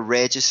people are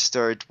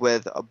registered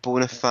with a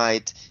bona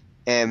fide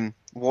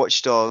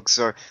watchdogs,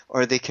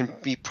 or they can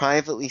be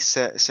privately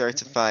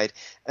certified.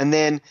 And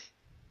then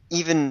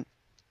even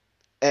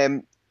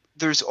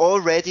there's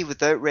already,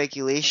 without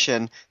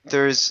regulation,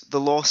 the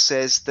law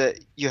says that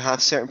you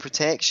have certain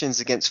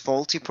protections against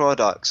faulty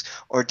products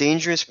or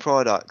dangerous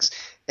products.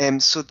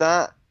 So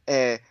that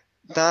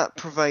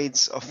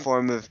provides a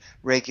form of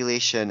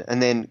regulation,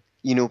 and then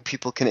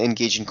people can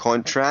engage in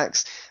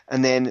contracts,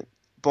 and then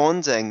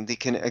bonding, they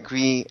can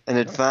agree in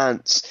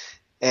advance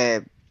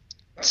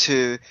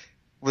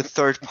with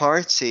third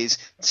parties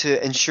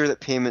to ensure that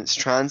payments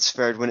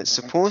transferred when it's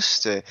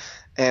supposed to.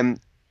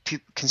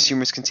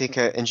 Consumers can take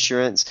out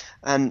insurance,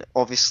 and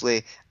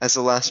obviously, as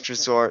a last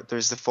resort,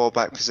 there's the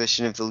fallback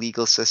position of the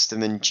legal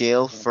system in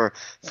jail for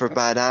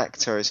bad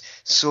actors.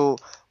 So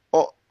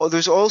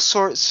there's all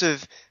sorts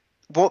of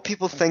what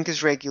people think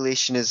is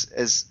regulation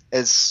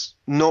is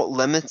not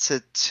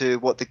limited to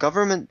what the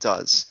government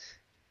does.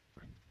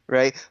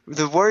 Right?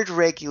 The word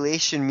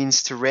regulation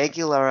means to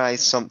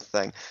regularize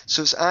something.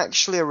 So it's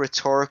actually a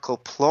rhetorical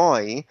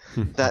ploy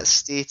that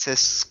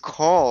statists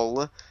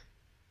call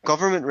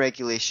government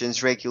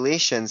regulations,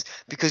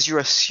 because you're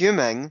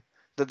assuming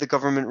that the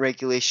government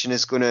regulation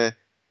is going to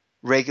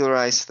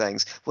regularize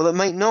things. Well, it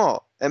might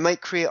not. It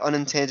might create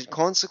unintended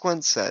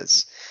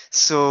consequences.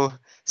 So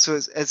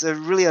it's a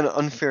really an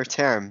unfair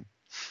term.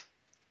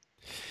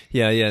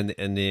 Yeah,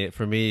 and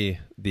for me,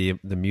 the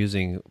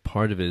amusing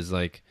part of it is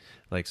like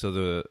so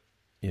the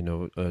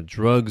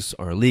drugs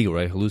are illegal,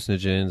 right?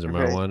 Hallucinogens or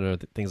marijuana,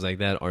 things like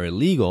that are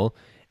illegal,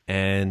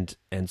 and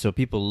so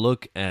people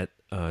look at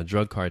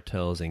drug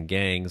cartels and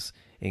gangs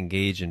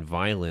engage in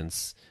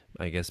violence,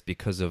 I guess,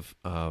 because of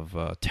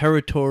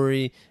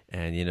territory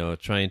and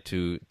trying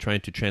to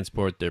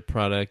transport their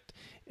product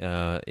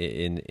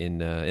and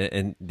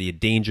the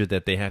danger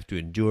that they have to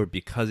endure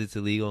because it's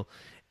illegal.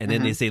 And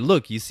then they say,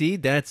 look, you see,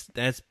 that's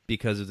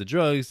because of the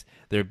drugs.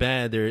 They're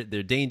bad.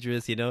 They're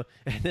dangerous, And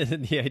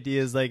then the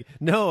idea is like,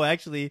 no,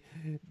 actually,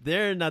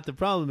 they're not the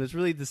problem. It's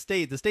really the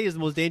state. The state is the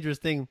most dangerous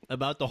thing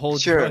about the whole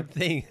drug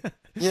thing.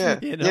 Yeah,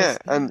 yeah.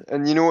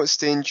 And you know what's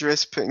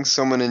dangerous? Putting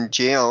someone in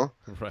jail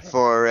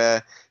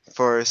for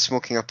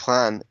smoking a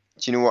plant.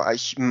 Do you know what? A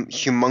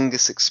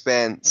humongous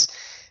expense.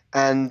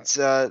 And it's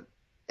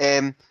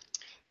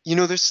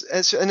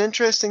an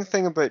interesting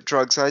thing about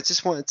drugs. I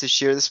just wanted to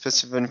share this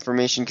piece of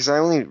information because I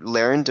only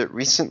learned it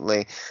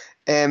recently.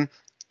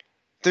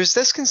 There's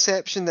this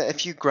conception that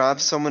if you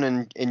grab someone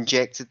and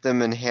injected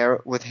them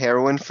with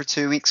heroin for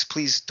 2 weeks,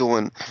 please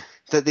don't,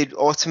 that they'd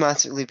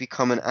automatically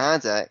become an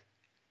addict.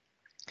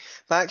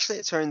 But actually,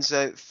 it turns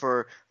out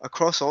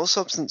across all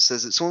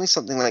substances, it's only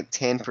something like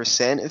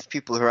 10% of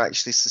people who are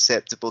actually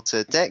susceptible to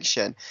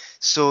addiction.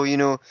 So,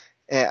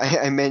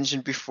 I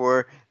mentioned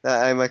before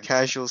that I'm a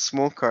casual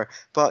smoker,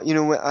 but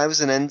when I was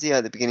in India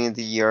at the beginning of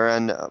the year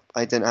and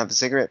I didn't have a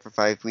cigarette for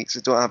 5 weeks, I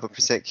don't have a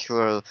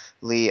particularly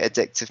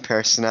addictive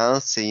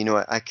personality.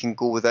 I can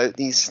go without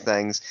these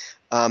things,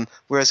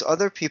 whereas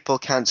other people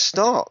can't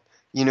stop.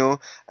 And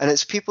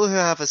it's people who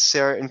have a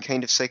certain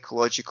kind of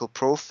psychological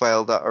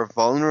profile that are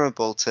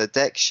vulnerable to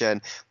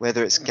addiction,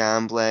 whether it's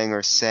gambling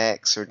or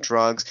sex or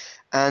drugs,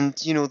 and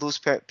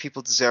those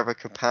people deserve a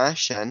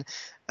compassion.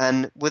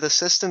 And with a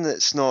system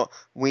that's not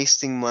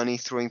wasting money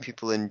throwing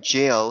people in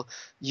jail,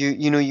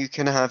 you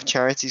can have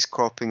charities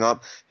cropping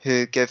up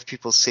who give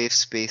people safe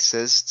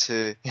spaces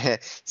to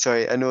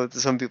sorry, I know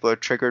some people are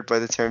triggered by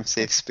the term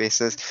safe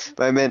spaces,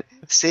 but I meant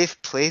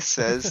safe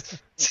places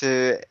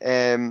to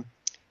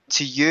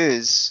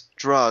use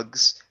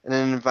drugs in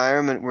an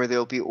environment where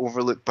they'll be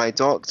overlooked by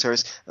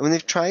doctors. And when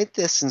they've tried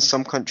this in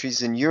some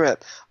countries in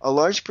Europe, a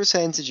large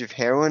percentage of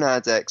heroin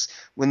addicts,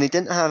 when they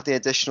didn't have the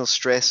additional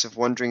stress of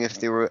wondering if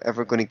they were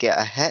ever going to get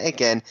a hit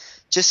again,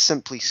 just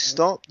simply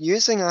stopped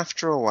using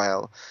after a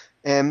while.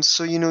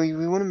 So we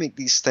want to make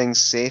these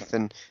things safe,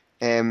 and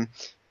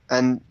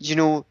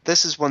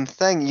this is one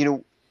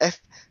thing. If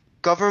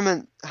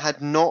government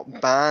had not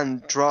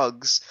banned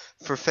drugs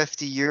for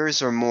 50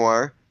 years or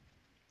more,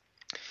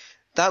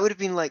 that would have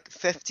been like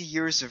 50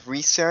 years of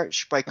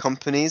research by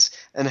companies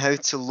on how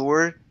to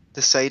lower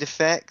the side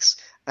effects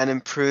and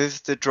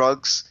improve the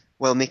drugs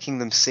while making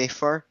them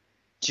safer.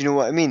 Do you know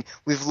what I mean?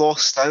 We've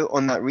lost out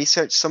on that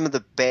research. Some of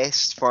the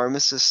best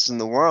pharmacists in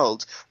the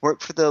world work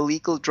for the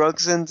illegal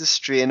drugs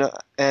industry in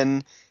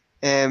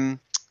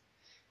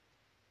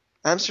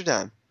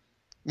Amsterdam.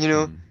 We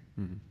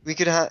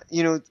could have,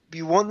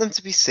 we want them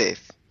to be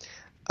safe.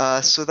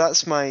 So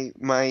that's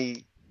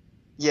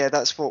yeah,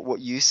 that's what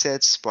you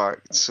said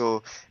sparked.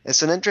 So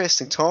it's an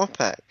interesting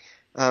topic.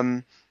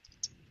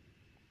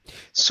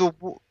 So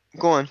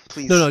Go on, No,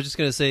 please. no, I was just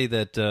gonna say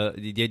that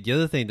the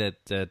other thing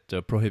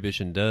that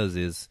prohibition does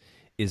is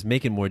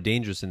make it more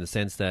dangerous in the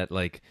sense that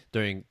like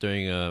during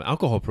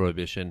alcohol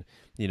prohibition,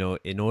 you know,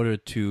 in order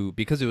to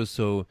because it was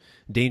so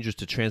dangerous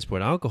to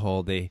transport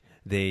alcohol, they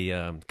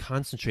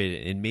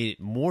concentrated and made it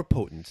more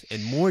potent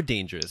and more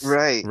dangerous,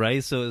 Right,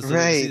 right? So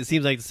right, it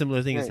seems like the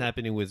similar thing is right.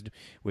 happening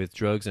with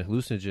drugs and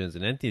hallucinogens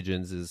and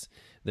entheogens is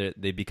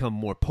that they become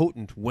more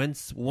potent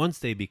once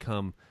they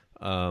become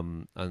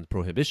on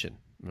prohibition,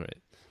 right?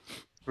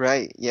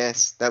 Right,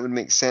 yes, that would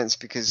make sense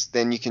because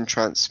then you can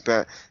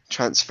transfer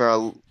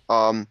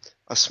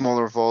a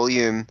smaller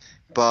volume,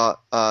 but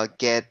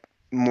get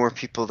more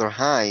people their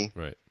high.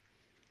 Right.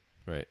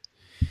 Right.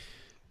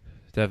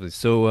 Definitely.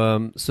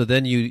 So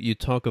then you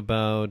talk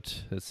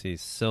about let's see,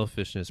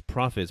 selfishness,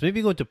 profits.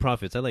 Maybe go into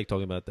profits. I like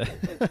talking about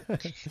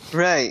that.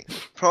 Right,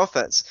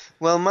 profits.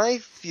 Well, my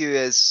view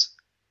is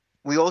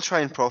we all try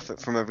and profit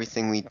from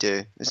everything we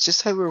do. It's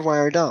just how we're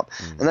wired up.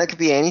 Mm, And that could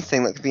be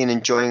anything. That could be in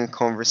enjoying a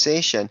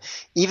conversation.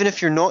 Even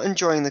if you're not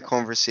enjoying the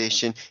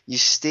conversation, you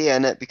stay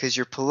in it because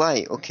you're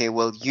polite. Okay,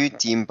 well, you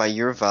deem by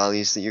your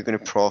values that you're going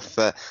to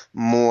profit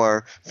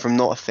more from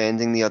not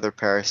offending the other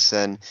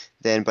person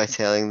than by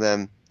telling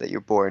them that you're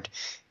bored.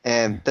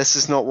 This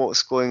is not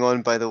what's going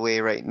on, by the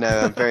way, right now.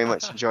 I'm very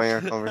much enjoying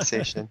our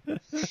conversation.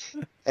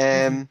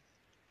 Um,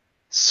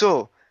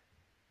 so,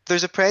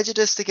 there's a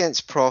prejudice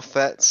against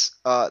profits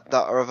that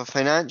are of a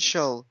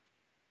financial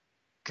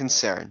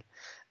concern.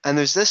 And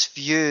there's this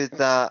view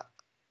that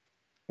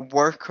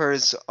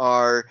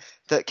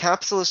that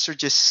capitalists are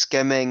just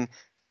skimming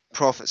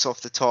profits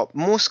off the top.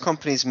 Most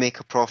companies make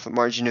a profit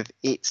margin of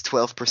 8 to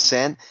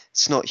 12%.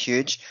 It's not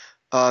huge.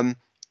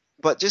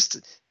 But just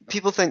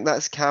people think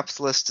that's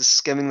capitalist is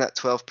skimming that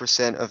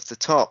 12% of the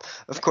top.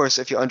 Of course,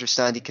 if you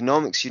understand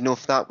economics, you know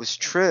if that was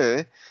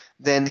true,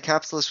 then the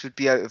capitalists would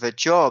be out of a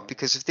job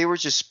because if they were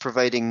just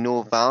providing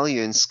no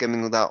value and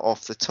skimming that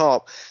off the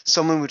top,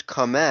 someone would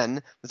come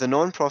in with a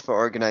non-profit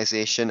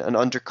organization and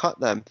undercut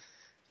them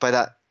by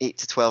that 8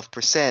 to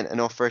 12%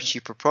 and offer a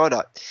cheaper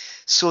product.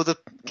 So the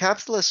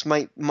capitalists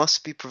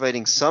must be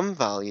providing some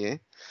value,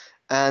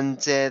 and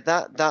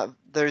that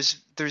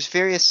there's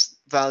various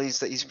values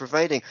that he's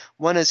providing.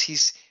 One is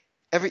he's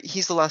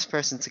the last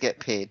person to get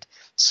paid.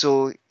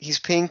 So he's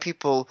paying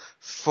people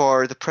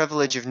for the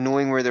privilege of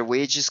knowing where their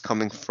wage is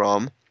coming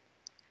from,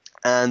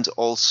 and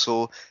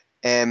also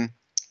um,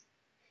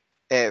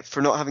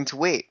 for not having to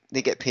wait.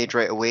 They get paid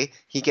right away.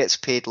 He gets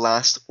paid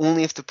last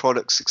only if the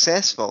product's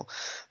successful.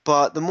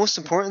 But the most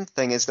important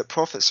thing is that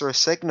profits are a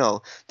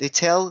signal. They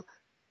tell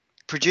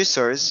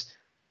producers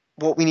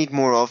what we need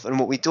more of and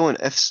what we don't.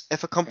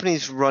 If a company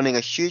is running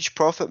a huge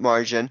profit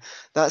margin,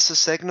 that's a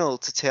signal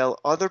to tell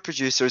other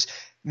producers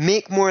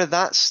make more of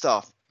that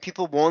stuff.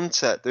 People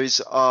want it. There's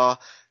not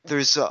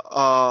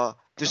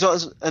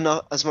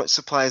as much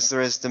supply as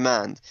there is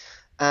demand,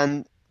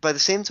 and by the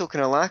same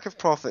token, a lack of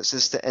profits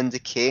is to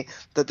indicate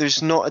that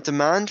there's not a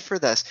demand for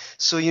this.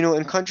 So, you know,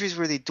 in countries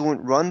where they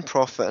don't run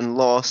profit and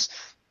loss,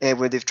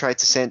 where they've tried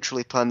to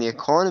centrally plan the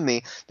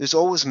economy, there's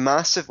always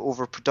massive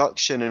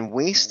overproduction and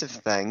waste of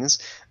things.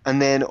 And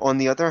then on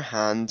the other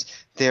hand,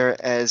 there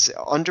is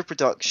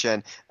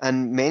underproduction.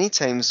 And many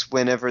times,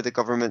 whenever the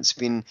government's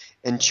been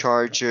in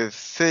charge of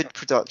food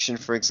production,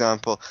 for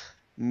example,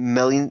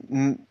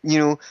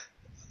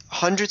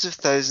 hundreds of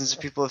thousands of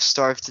people have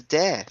starved to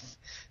death.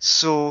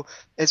 So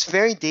it's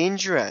very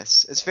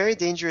dangerous. It's very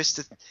dangerous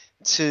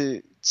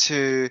to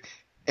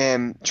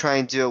try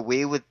and do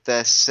away with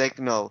this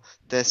signal,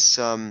 this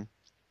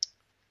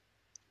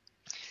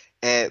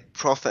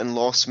profit and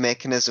loss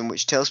mechanism,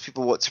 which tells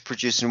people what to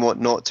produce and what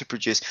not to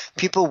produce.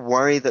 People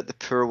worry that the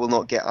poor will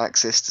not get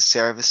access to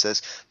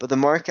services, but the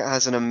market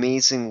has an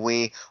amazing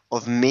way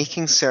of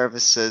making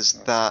services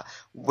that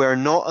were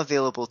not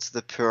available to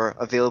the poor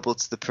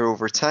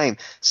over time,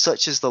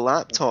 such as the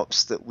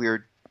laptops that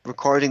we're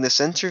recording this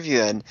interview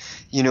in.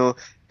 You know,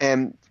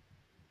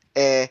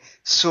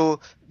 so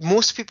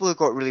most people who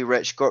got really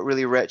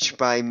rich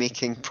by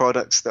making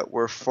products that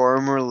were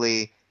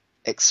formerly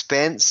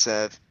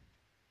expensive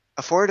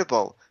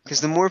affordable,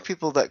 because the more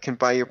people that can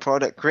buy your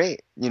product,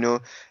 great, you know.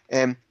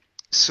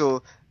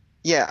 So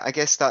yeah, I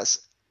guess that's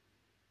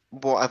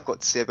what I've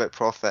got to say about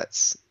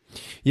profits.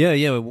 Yeah,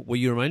 yeah. What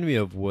you reminded me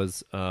of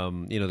was,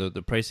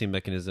 the pricing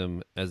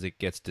mechanism as it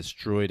gets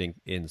destroyed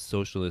in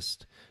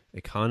socialist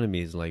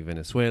economies like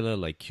Venezuela,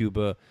 like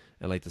Cuba,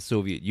 and like the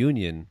Soviet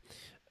Union,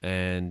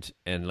 and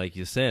like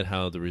you said,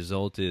 how the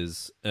result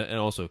is, and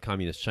also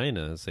communist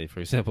China, say for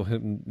example,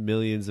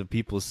 millions of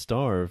people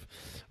starve,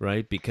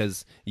 right?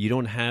 Because you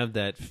don't have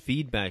that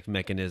feedback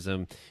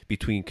mechanism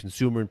between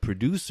consumer and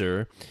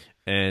producer,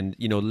 and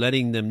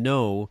letting them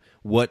know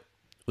what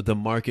the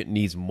market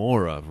needs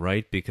more of,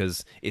 right?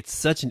 Because it's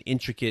such an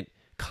intricate,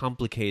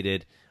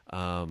 complicated,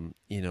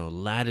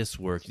 lattice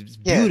work. It's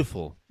Yeah.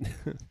 beautiful.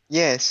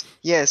 Yes,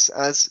 yes.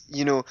 As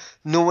you know,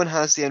 no one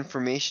has the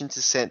information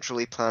to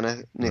centrally plan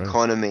an Right.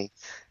 economy.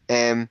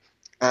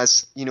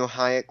 As you know,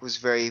 Hayek was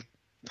very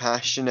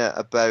passionate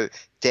about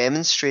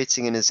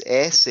demonstrating in his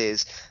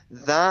essays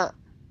that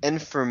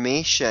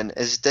information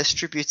is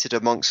distributed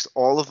amongst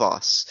all of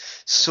us.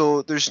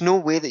 So there's no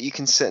way that you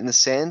can sit in the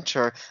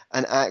center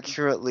and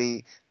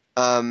accurately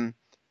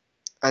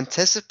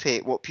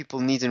anticipate what people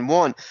need and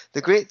want.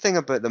 The great thing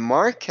about the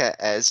market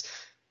is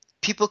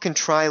people can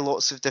try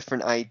lots of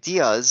different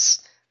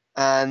ideas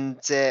and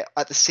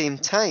at the same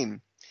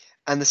time.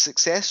 And the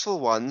successful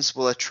ones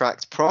will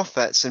attract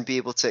profits and be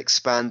able to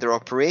expand their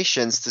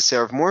operations to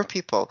serve more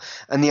people.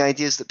 And the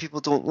ideas that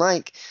people don't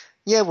like,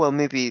 yeah, well,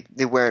 maybe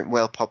they weren't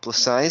well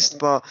publicized,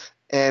 but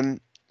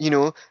you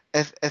know,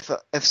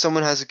 if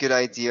someone has a good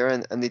idea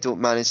and they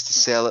don't manage to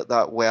sell it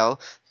that well,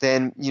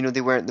 then you know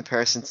they weren't the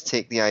person to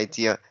take the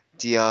idea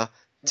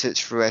to its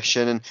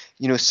fruition, and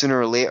you know sooner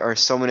or later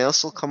someone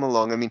else will come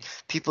along. I mean,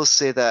 people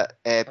say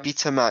that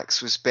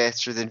Betamax was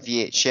better than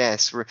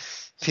VHS.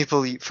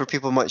 For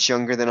people much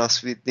younger than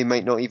us, they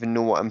might not even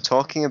know what I'm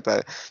talking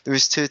about. There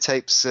was two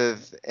types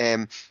of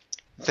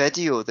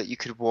video that you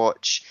could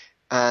watch,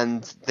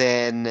 and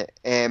then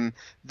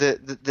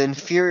the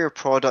inferior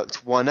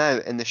product won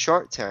out in the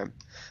short term.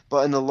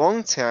 But in the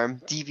long term,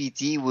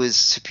 DVD was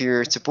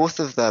superior to both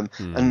of them,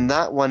 and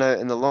that won out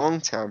in the long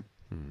term.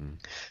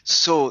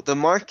 So the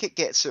market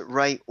gets it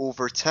right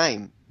over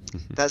time.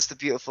 That's the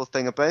beautiful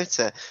thing about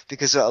it,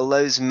 because it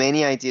allows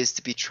many ideas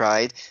to be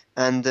tried,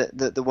 and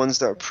the ones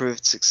that are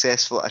proved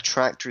successful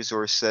attract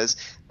resources,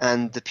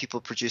 and the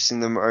people producing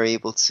them are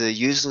able to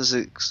use those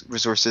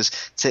resources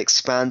to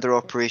expand their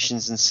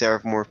operations and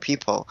serve more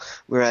people,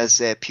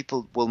 whereas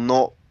people will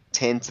not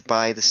tend to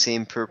buy the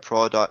same poor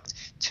product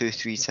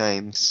 2-3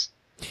 times.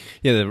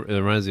 Yeah, that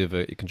reminds me of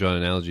you can draw an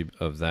analogy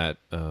of that,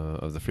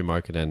 of the free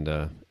market and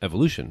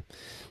evolution,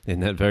 in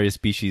that various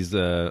species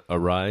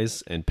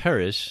arise and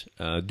perish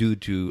due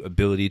to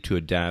ability to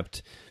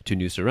adapt to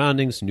new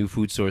surroundings, new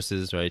food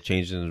sources, right,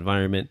 change in the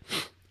environment.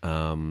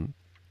 And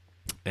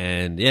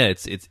yeah,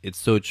 it's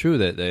so true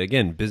that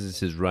again,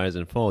 businesses rise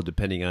and fall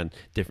depending on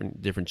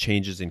different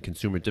changes in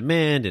consumer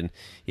demand and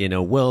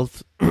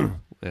wealth. Go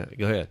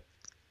ahead.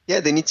 Yeah,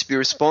 they need to be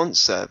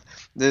responsive.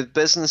 The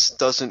business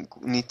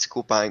doesn't need to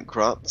go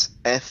bankrupt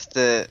if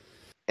the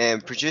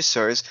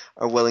producers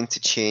are willing to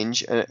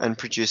change and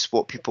produce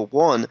what people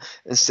want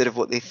instead of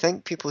what they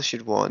think people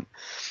should want.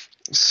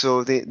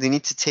 So they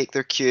need to take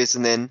their cues,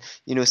 and then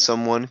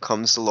someone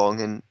comes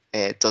along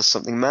and does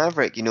something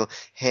maverick.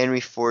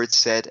 Henry Ford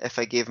said, if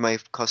I gave my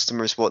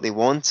customers what they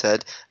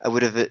wanted, I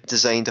would have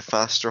designed a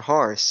faster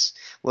horse.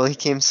 Well,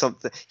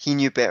 he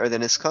knew better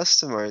than his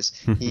customers.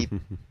 He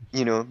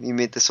he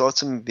made this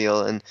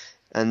automobile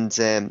and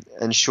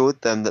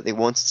showed them that they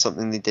wanted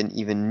something they didn't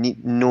even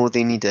know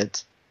they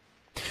needed.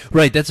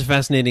 Right, that's a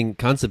fascinating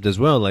concept as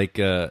well. Like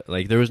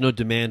there was no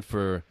demand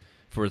for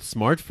a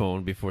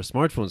smartphone before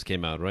smartphones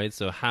came out, right?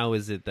 So how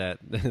is it that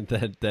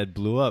that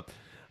blew up?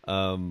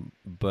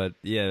 But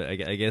yeah,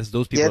 I guess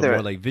those people are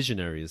more like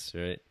visionaries,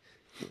 right?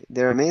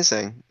 They're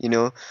amazing.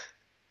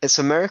 It's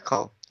a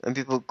miracle. And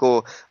people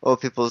go, oh,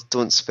 people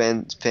don't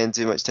spend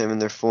too much time on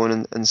their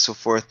phone and so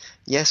forth.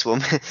 Yes,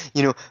 well,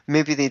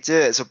 maybe they do.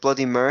 It's a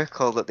bloody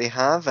miracle that they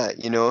have it.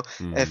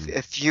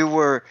 If you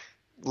were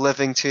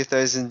living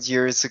 2,000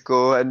 years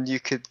ago and you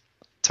could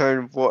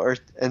turn water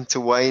into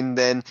wine,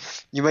 then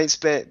you might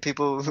spend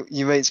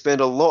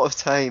a lot of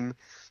time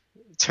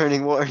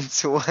turning water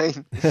into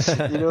wine.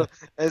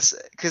 It's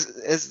because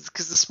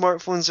the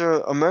smartphones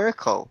are a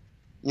miracle.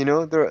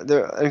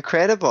 They're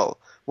incredible.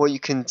 What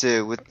you can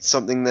do with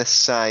something this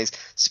size.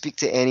 Speak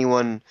to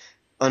anyone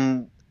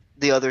on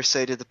the other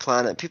side of the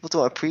planet. People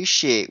don't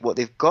appreciate what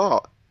they've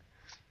got.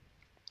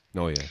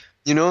 Oh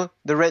yeah.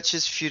 The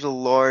richest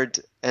feudal lord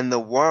in the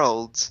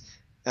world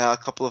a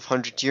couple of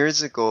 100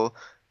 years ago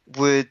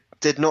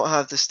did not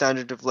have the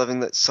standard of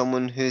living that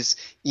someone who's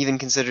even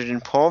considered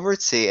in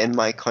poverty in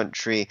my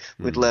country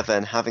would live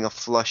in, having a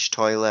flush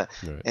toilet,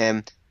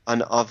 right.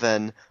 An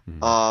oven,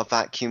 a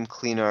vacuum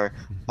cleaner,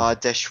 a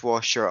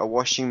dishwasher, a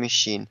washing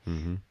machine.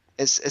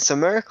 It's a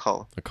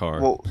miracle. A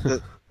car. Well,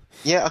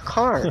 a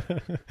car.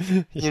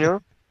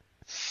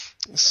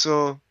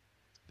 So.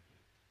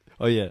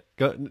 Oh yeah.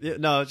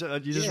 No,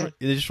 you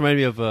just remind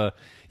me of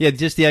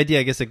just the idea.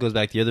 I guess it goes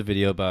back to the other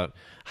video about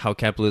how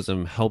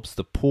capitalism helps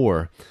the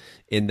poor.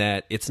 In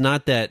that it's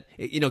not that,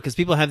 because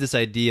people have this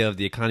idea of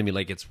the economy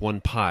like it's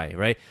one pie,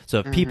 right?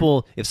 So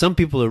if some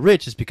people are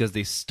rich, it's because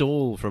they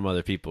stole from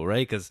other people,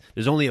 right? Because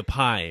there's only a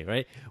pie,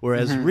 right?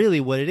 Whereas really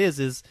what it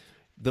is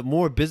the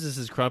more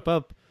businesses crop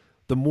up,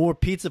 the more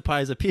pizza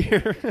pies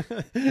appear,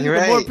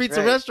 the more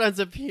pizza restaurants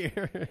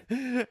appear,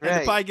 and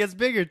the pie gets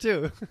bigger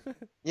too.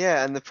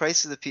 Yeah, and the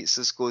price of the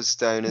pizzas goes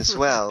down as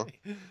well.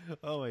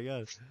 Oh my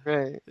gosh!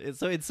 Right.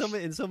 So in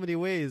so many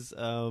ways,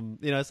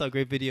 I saw a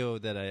great video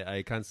that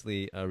I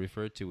constantly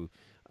refer to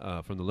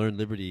from the Learn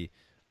Liberty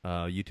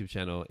YouTube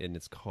channel, and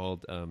it's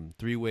called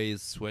 3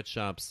 Ways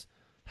Sweatshops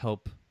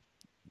Help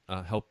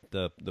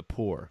the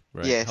poor,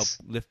 right? Yes. Help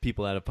lift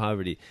people out of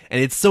poverty.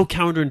 And it's so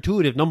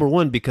counterintuitive, number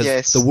one,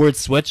 because the word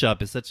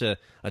sweatshop is such a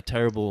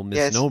terrible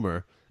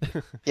misnomer.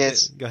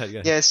 Yes. Go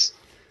ahead. Yes.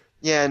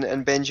 Yeah,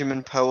 and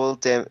Benjamin Powell,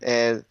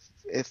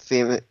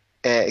 famous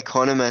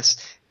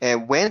economist,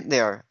 went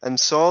there and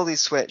saw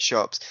these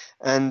sweatshops,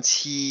 and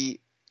they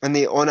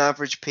on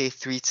average pay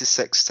 3 to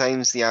 6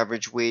 times the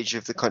average wage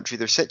of the country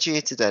they're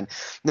situated in.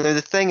 Now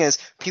the thing is,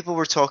 people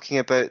were talking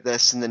about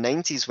this in the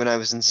 90s when I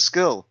was in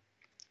school,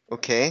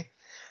 okay?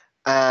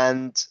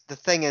 And the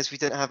thing is, we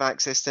didn't have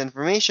access to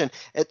information.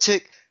 It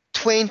took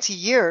 20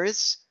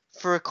 years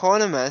for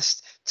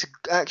economists to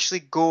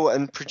actually go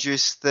and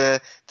produce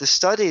the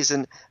studies.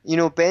 And, you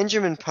know,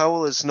 Benjamin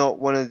Powell is not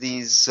one of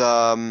these,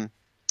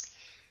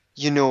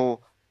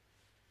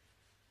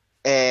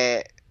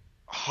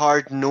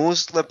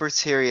 hard-nosed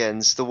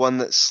libertarians, the one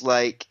that's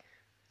like,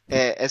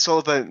 it's all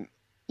about,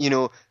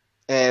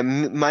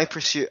 my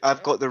pursuit,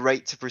 I've got the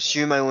right to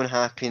pursue my own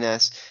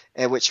happiness,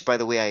 which, by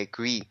the way, I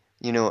agree.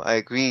 I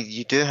agree,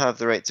 you do have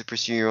the right to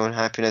pursue your own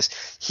happiness.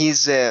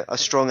 He's a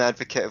strong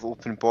advocate of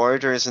open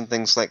borders and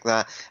things like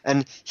that.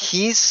 And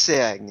he's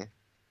saying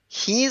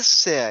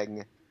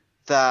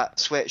that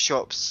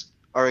sweatshops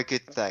are a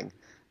good thing.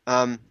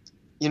 We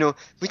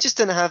just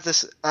didn't have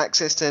this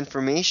access to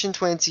information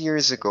 20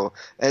 years ago.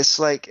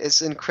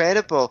 It's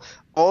incredible.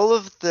 All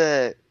of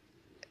the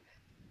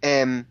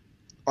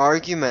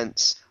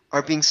arguments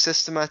are being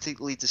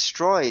systematically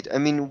destroyed. I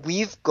mean,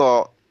 we've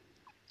got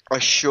a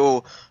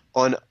show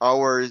on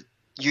our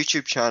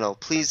YouTube channel.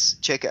 Please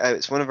check it out.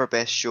 It's one of our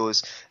best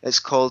shows. It's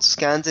called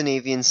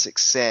Scandinavian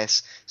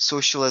Success,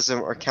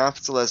 Socialism or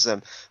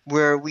Capitalism,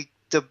 where we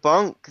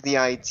debunk the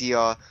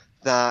idea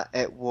that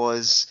it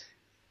was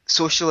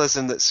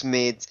socialism that's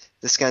made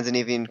the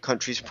Scandinavian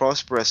countries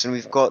prosperous. And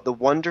we've got the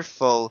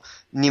wonderful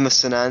Nima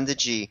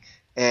Sanandaji,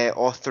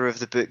 author of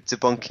the book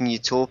Debunking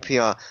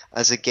Utopia,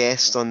 as a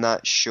guest on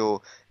that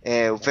show.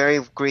 Very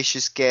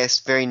gracious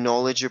guest, very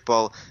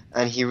knowledgeable,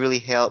 and he really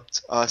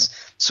helped us.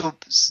 So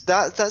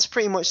that's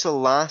pretty much the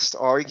last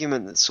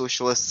argument that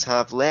socialists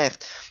have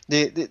left.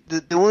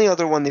 The only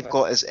other one they've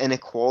got is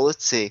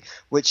inequality,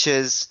 which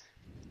is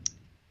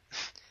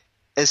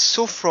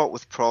so fraught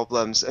with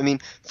problems. I mean,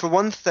 for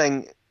one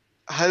thing,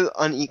 how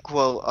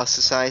unequal a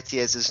society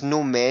is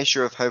no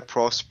measure of how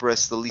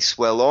prosperous the least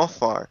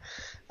well-off are.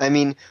 I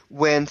mean,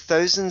 when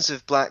thousands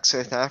of black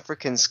South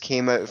Africans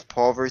came out of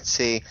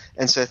poverty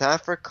in South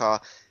Africa,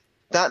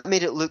 that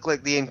made it look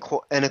like the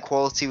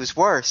inequality was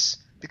worse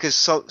because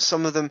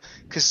some of them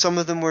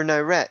were now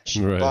rich,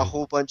 right. But a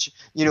whole bunch,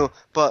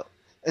 but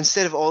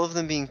instead of all of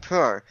them being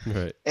poor,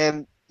 right.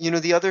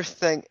 The other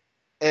thing,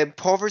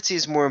 poverty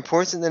is more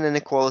important than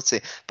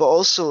inequality, but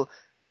also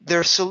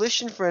their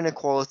solution for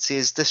inequality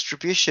is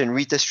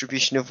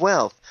redistribution of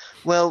wealth.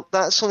 Well,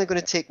 that's only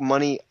going to take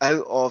money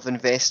out of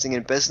investing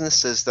in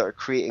businesses that are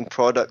creating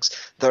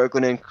products that are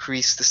going to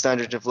increase the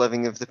standard of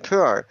living of the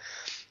poor.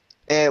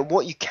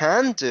 What you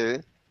can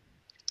do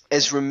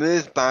is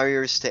remove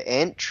barriers to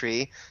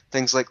entry,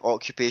 things like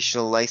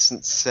occupational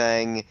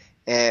licensing,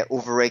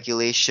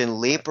 overregulation,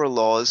 labor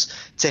laws,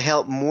 to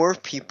help more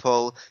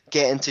people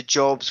get into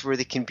jobs where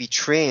they can be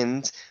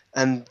trained,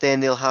 and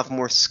then they'll have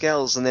more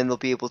skills, and then they'll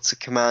be able to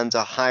command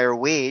a higher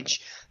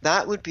wage.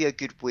 That would be a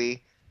good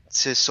way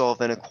to solve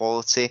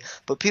inequality.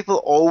 But people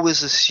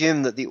always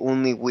assume that the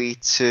only way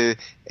to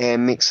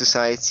make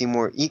society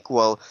more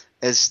equal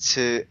is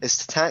to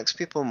tax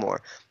people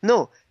more.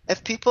 No,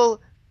 if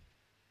people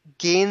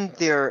gain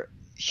their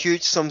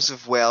huge sums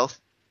of wealth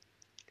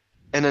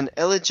in an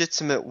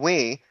illegitimate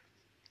way,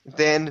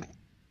 then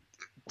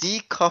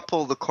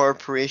decouple the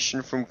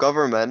corporation from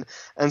government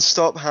and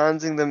stop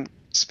handing them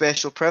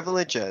special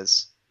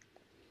privileges.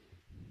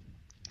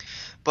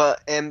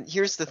 But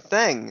here's the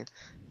thing.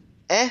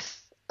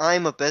 If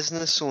I'm a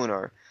business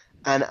owner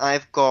and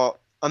I've got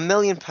 £1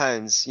 million,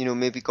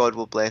 maybe God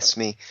will bless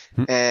me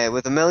with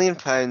 £1 million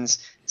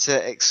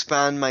to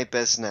expand my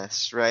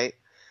business, right?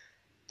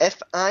 If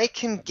I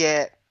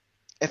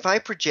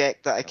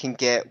project that I can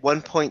get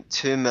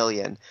 1.2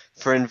 million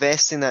for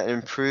investing that in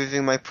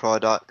improving my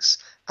products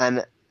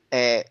and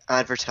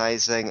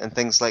advertising and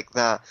things like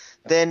that,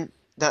 then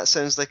that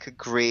sounds like a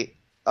great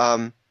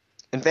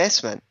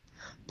investment.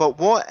 But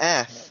what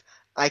if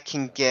I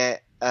can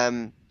get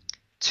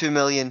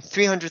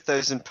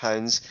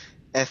 £2,300,000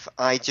 if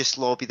I just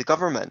lobby the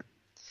government?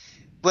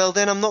 Well,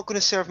 then I'm not going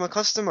to serve my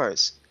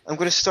customers. I'm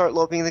going to start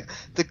lobbying.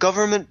 The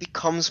government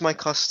becomes my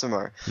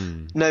customer.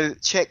 Now,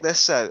 check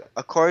this out.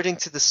 According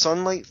to the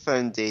Sunlight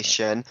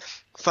Foundation,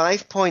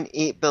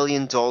 $5.8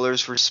 billion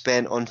were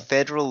spent on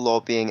federal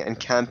lobbying and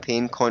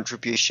campaign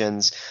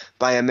contributions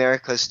by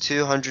America's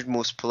 200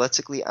 most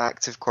politically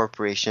active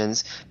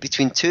corporations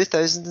between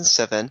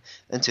 2007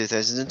 and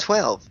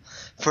 2012.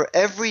 For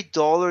every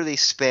dollar they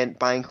spent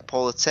buying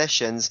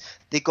politicians,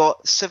 they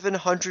got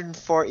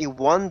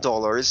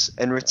 $741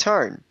 in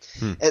return.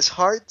 It's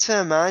hard to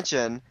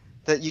imagine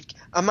that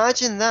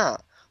imagine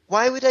that.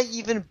 Why would I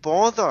even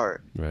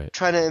bother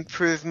trying to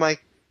improve my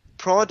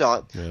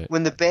product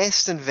when the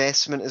best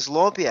investment is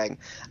lobbying?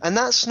 And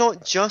that's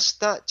not just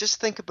that. Just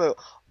think about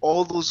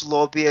all those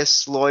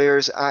lobbyists,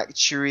 lawyers,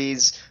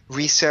 actuaries,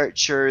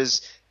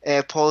 researchers,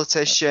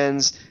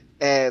 politicians.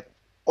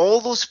 All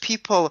those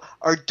people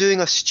are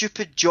doing a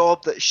stupid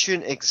job that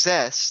shouldn't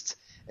exist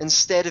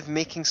instead of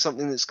making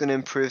something that's going to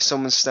improve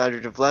someone's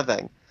standard of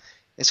living.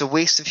 It's a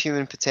waste of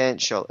human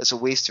potential. It's a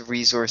waste of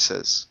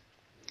resources.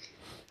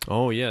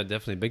 Oh yeah,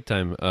 definitely big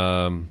time.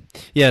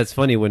 Yeah, it's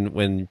funny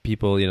when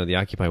people, the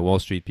Occupy Wall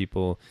Street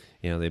people,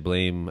 they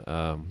blame,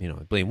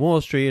 blame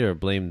Wall Street or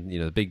blame,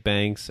 the big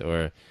banks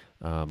or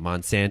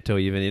Monsanto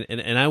even.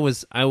 And I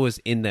was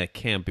in that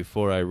camp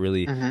before I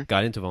really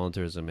got into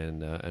voluntarism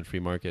and free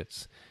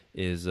markets.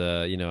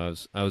 I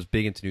was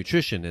big into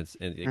nutrition and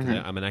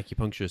I'm an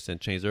acupuncturist and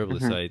Chinese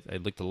herbalist. So I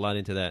looked a lot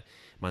into that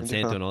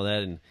Monsanto and all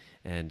that,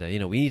 and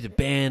we need to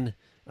ban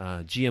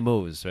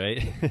GMOs,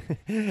 right?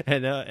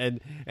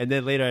 and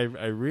then later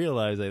I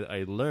realized,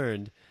 I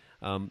learned,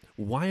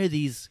 why are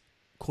these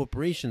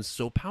corporations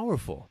so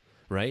powerful,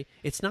 right?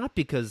 It's not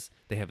because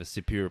they have a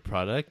superior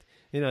product.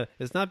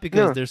 It's not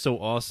because they're so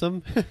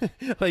awesome.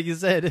 Like you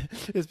said,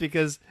 it's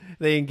because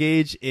they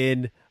engage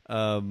in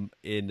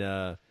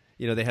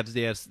they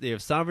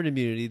have sovereign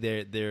immunity.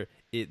 They're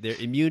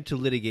immune to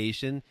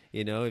litigation.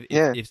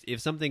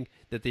 If something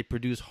that they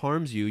produce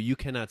harms you, you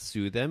cannot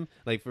sue them.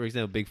 Like, for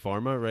example, Big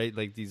Pharma, right?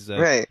 Like these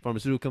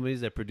pharmaceutical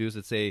companies that produce,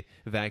 let's say,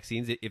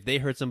 vaccines. If they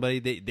hurt somebody,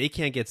 they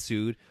can't get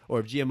sued. Or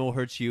if GMO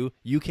hurts you,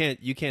 you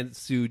can't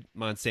sue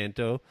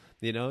Monsanto.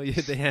 They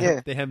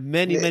have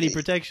many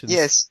protections.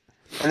 Yes.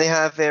 And they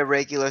have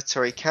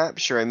regulatory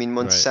capture. I mean,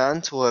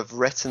 Monsanto have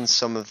written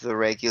some of the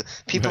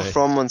people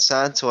from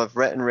Monsanto have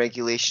written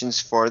regulations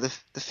for the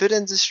food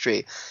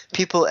industry.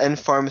 People in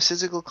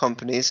pharmaceutical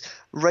companies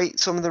write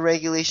some of the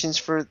regulations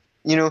for,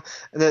 you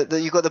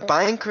got the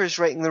bankers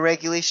writing the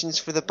regulations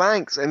for the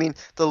banks. I mean,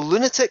 the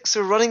lunatics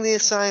are running the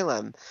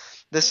asylum.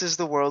 This is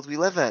the world we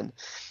live in.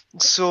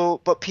 So,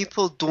 but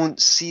people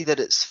don't see that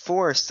it's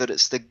force, that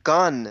it's the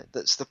gun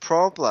that's the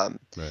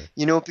problem. Right.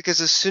 Because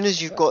as soon as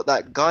you've got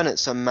that gun,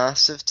 it's a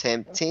massive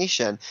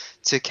temptation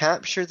to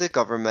capture the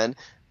government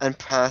and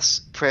pass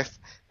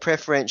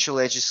preferential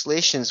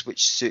legislations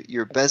which suit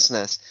your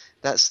business.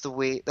 That's the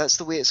way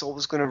it's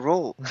always going to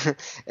roll.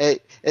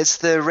 It's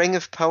the ring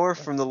of power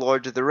from the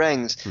Lord of the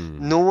Rings.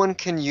 No one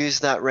can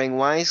use that ring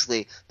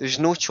wisely. There's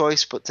no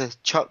choice but to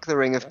chuck the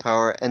ring of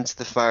power into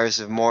the fires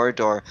of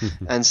Mordor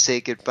and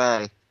say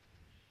goodbye.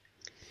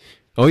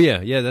 Oh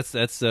yeah. That's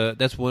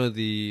one of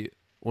the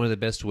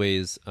best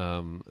ways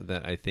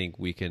that I think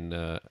we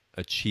can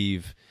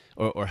achieve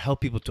or help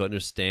people to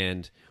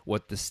understand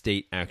what the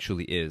state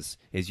actually is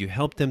you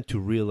help them to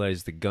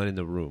realize the gun in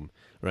the room,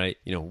 right?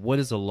 What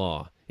is a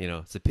law?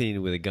 It's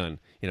opinion with a gun.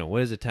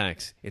 What is a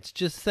tax? It's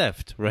just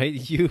theft,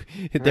 right?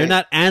 They're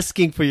not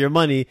asking for your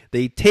money;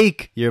 they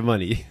take your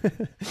money.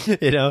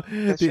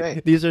 That's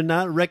right. These are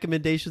not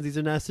recommendations. These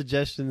are not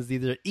suggestions.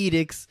 These are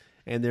edicts,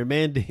 and they're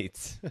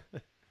mandates.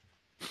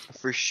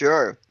 For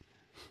sure.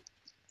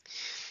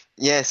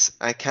 Yes,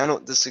 I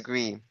cannot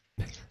disagree.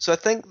 So I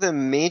think the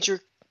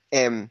major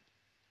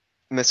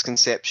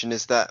misconception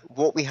is that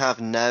what we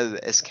have now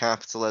is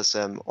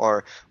capitalism,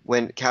 or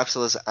when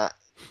capitalism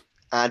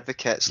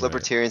advocates,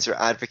 libertarians are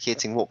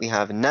advocating what we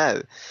have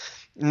now.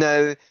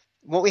 Now,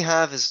 what we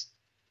have is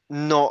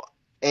not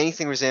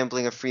anything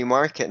resembling a free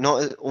market.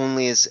 Not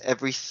only is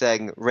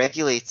everything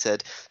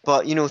regulated,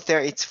 but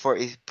 30 to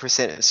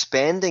 40% of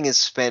spending is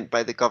spent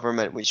by the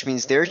government, which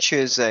means they're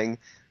choosing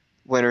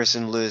winners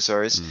and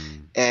losers.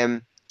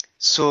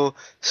 So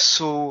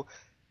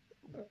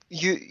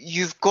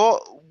you've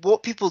got,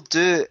 what people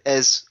do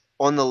is,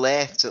 on the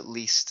left at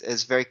least,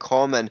 is very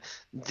common.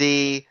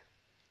 They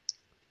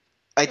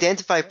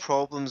identify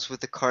problems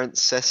with the current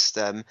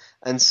system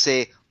and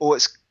say, oh,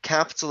 it's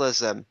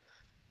capitalism.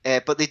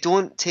 But they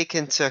don't take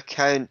into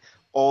account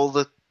all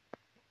the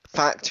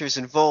factors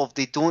involved.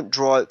 They don't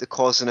draw out the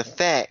cause and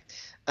effect.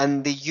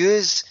 And they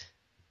use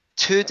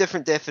two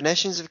different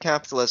definitions of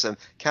capitalism.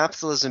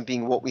 Capitalism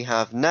being what we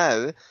have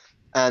now,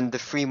 and the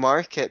free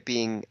market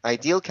being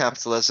ideal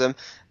capitalism.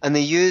 And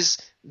they use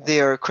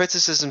their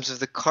criticisms of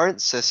the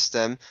current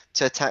system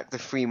to attack the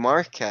free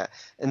market,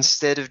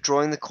 instead of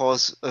drawing the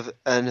cause of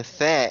an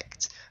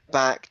effect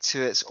back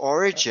to its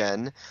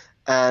origin,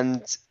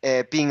 and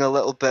being a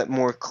little bit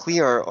more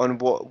clear on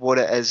what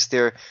it is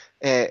there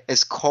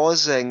is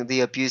causing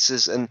the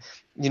abuses. And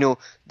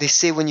they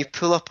say when you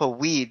pull up a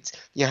weed,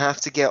 you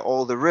have to get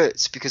all the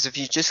roots, because if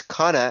you just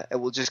cut it, it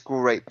will just grow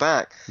right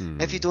back.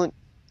 If you don't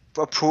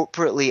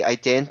appropriately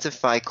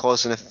identify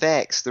cause and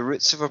effects, the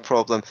roots of a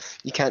problem,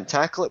 you can't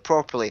tackle it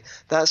properly.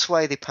 That's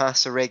why they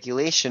pass a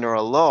regulation or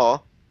a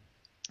law,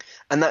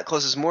 and that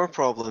causes more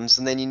problems,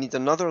 and then you need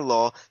another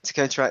law to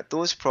counteract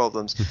those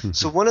problems.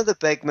 So one of the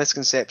big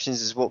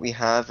misconceptions is what we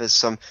have is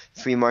some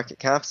free market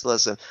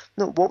capitalism.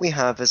 No, what we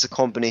have is a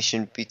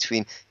combination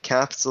between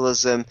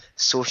capitalism,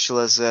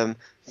 socialism,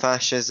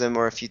 fascism,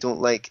 or if you don't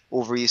like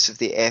overuse of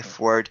the F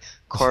word,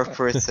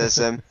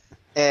 corporatism,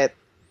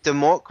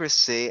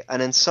 democracy,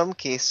 and in some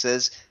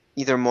cases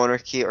either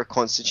monarchy or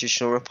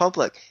constitutional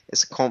republic.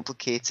 It's a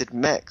complicated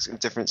mix of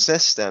different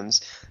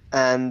systems,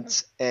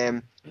 and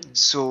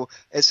so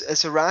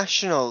it's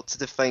irrational to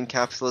define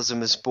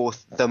capitalism as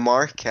both the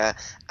market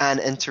and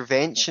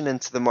intervention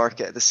into the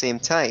market at the same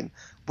time.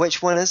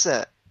 Which one is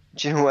it?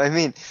 Do you know what I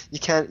mean? You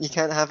can't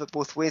have it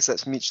both ways.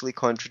 That's mutually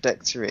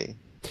contradictory.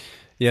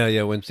 Yeah,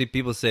 yeah. When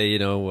people say,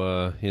 when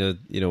I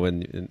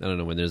don't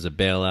know, when there's a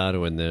bailout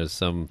or when there's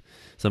some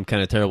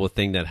kind of terrible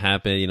thing that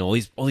happened, all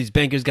these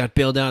bankers got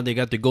bailed out, they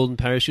got their golden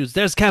parachutes.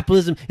 There's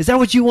capitalism. Is that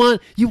what you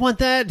want? You want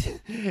that?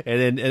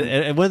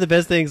 And one of the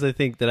best things I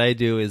think that I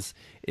do is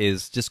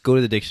just go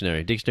to the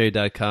dictionary,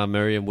 dictionary.com,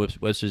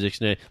 Merriam-Webster's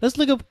dictionary. Let's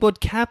look up what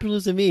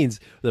capitalism means: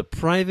 the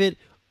private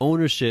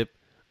ownership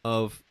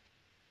of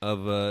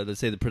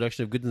let's say the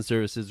production of goods and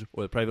services,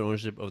 or the private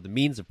ownership of the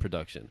means of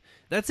production.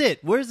 That's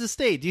it. Where's the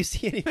state? Do you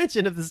see any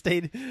mention of the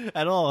state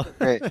at all?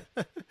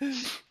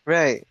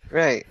 Right,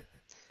 right,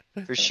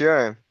 for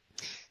sure.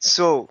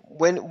 So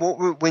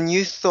when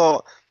you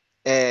thought,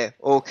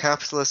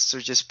 capitalists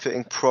are just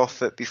putting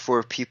profit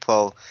before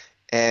people,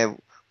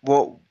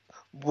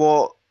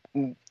 what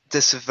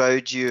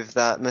disavowed you of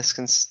that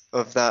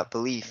of that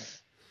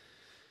belief?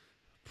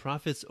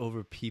 Profits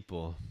over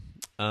people.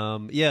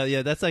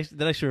 Yeah. That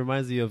actually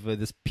reminds me of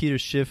this Peter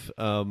Schiff.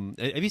 Have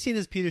you seen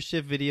this Peter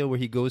Schiff video where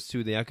he goes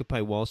to the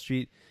Occupy Wall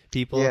Street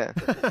people? Yeah,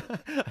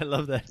 I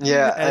love that.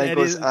 yeah, and it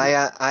goes,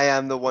 I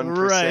am the 1%.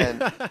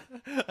 Right.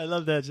 I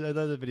love that. I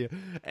love that video.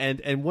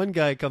 And one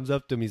guy comes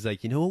up to him. He's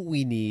like, you know what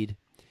we need?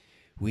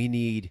 We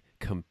need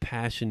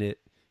compassionate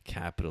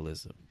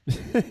capitalism.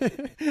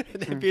 And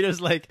then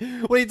Peter's like,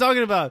 what are you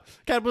talking about?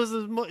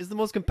 Capitalism is the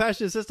most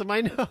compassionate system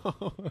I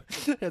know.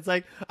 It's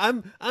like,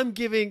 I'm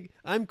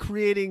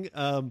creating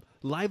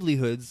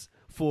livelihoods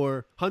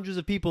for hundreds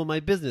of people in my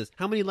business.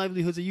 How many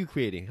livelihoods are you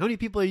creating? How many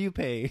people are you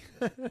paying?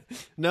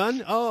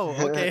 None? Oh,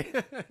 okay.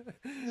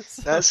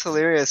 That's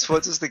hilarious.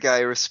 What does the guy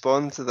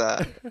respond to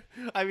that?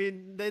 I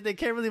mean, they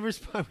can't really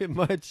respond with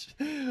much,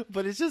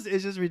 but it's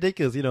just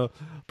ridiculous,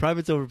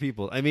 privates over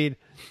people. I mean,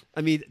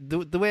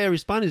 the way I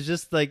respond is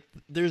just like,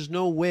 there's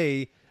no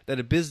way that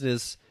a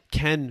business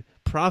can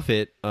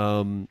profit,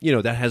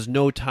 that has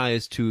no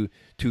ties to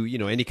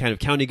any kind of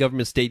county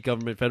government, state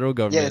government, federal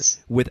government,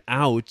 Yes.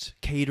 without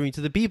catering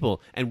to the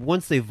people. And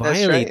once they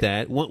violate right.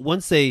 that,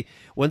 once they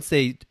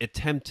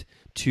attempt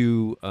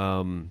to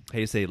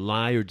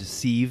lie or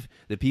deceive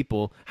the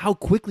people, how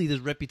quickly does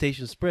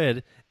reputation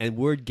spread and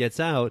word gets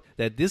out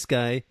that this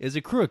guy is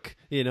a crook?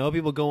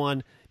 People go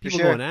on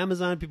sure.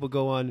 Amazon, people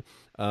go on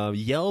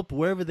Yelp,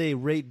 wherever they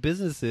rate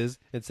businesses,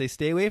 and say,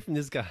 stay away from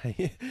this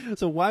guy.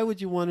 So why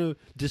would you want to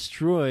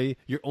destroy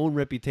your own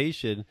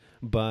reputation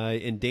by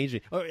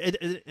endangering?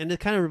 And it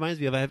kind of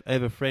reminds me of, I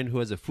have a friend who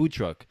has a food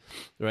truck,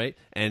 right?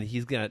 And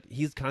he's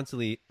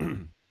constantly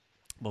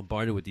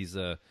bombarded with these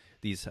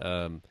agents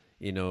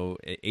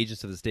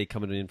of the state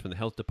coming in from the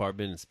health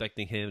department,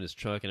 inspecting him and his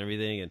truck and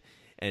everything,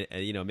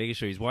 and making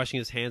sure he's washing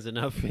his hands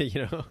enough,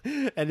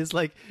 And it's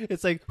like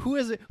who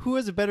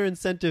has a better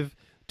incentive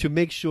to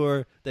make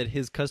sure that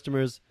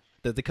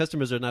the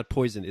customers are not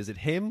poisoned? Is it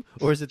him,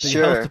 or is it the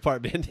Sure. health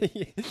department?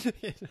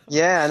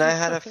 Yeah, and I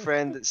had a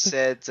friend that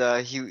said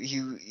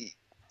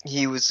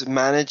he was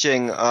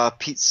managing a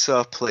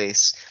pizza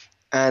place,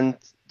 and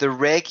the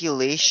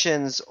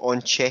regulations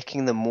on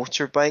checking the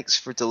motorbikes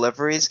for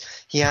deliveries,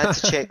 he had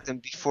to check them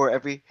before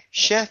every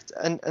shift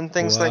and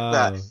things like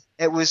that. Wow.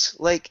 It was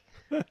like,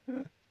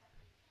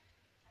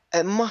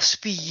 it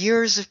must be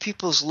years of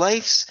people's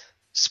lives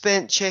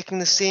spent checking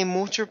the same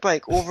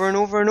motorbike over and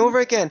over and over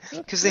again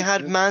because they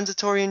had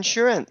mandatory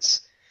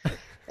insurance.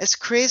 It's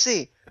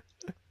crazy.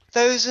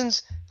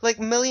 Thousands, like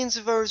millions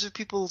of hours of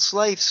people's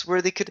lives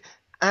where they could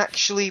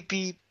actually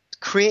be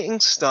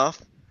creating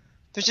stuff.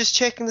 They're just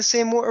checking the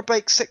same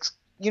motorbike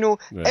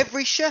Right.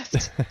 every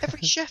shift.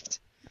 Every shift.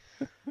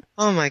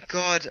 Oh my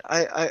God.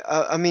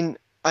 I mean,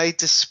 I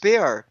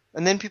despair.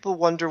 And then people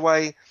wonder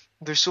why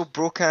they're so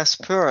broke-ass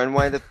poor and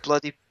why the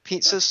bloody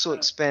pizza's so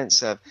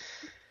expensive.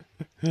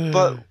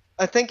 But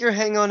I think you're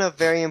hitting on a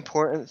very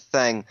important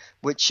thing,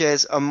 which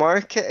is a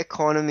market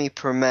economy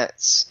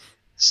permits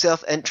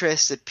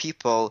self-interested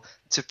people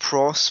to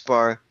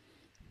prosper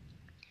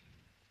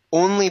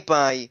only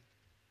by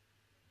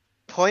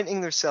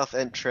pointing their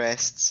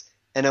self-interests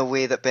in a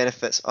way that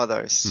benefits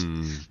others.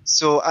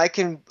 So I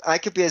could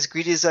be as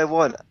greedy as I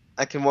want.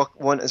 I can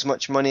want as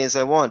much money as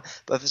I want.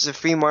 But if it's a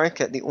free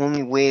market, the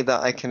only way that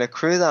I can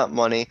accrue that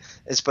money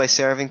is by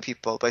serving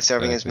people, by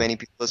serving as many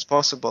people as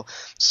possible.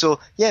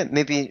 So yeah,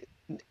 maybe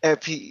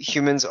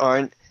humans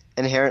aren't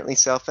inherently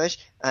selfish,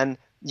 and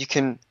you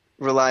can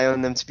rely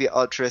on them to be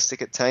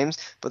altruistic at times.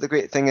 But the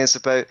great thing is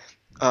about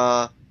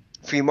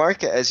free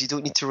market is you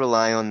don't need to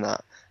rely on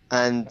that.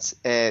 And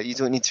you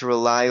don't need to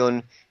rely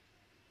on,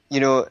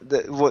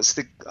 what's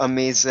the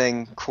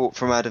amazing quote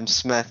from Adam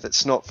Smith?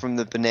 It's not from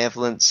the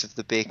benevolence of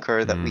the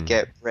baker that we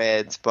get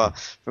bread, but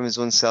from his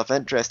own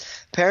self-interest.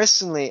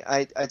 Personally,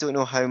 I don't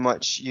know how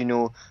much you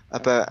know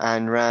about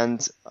Ayn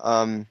Rand.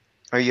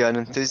 Are you an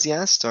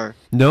enthusiast or?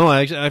 No,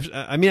 I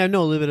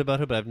know a little bit about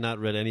her, but I've not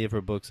read any of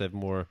her books. I've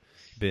more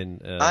been.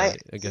 Go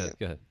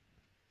ahead.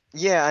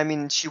 Yeah, I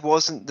mean, she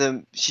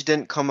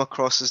didn't come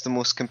across as the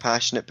most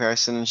compassionate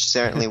person, and she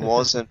certainly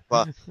wasn't.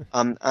 But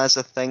as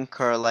a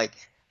thinker, like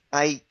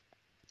I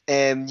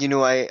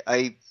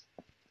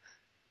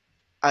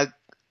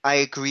I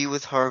agree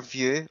with her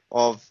view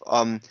of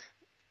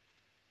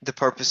the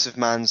purpose of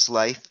man's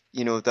life,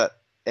 you know, that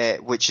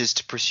which is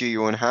to pursue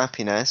your own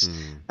happiness,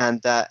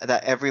 and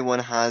that everyone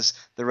has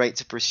the right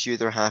to pursue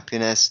their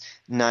happiness,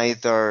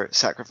 neither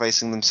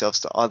sacrificing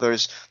themselves to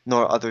others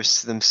nor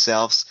others to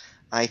themselves.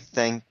 I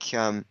think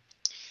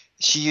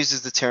she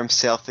uses the term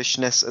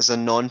selfishness as a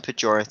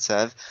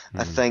non-pejorative.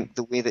 I think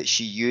the way that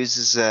she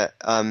uses it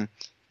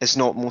is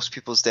not most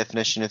people's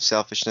definition of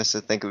selfishness.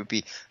 I think it would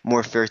be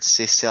more fair to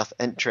say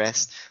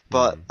self-interest.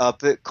 But a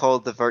book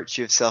called The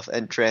Virtue of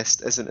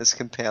Self-Interest isn't as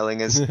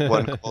compelling as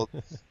one called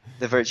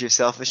The Virtue of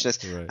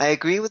Selfishness. Right. I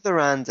agree with the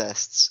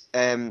Randists.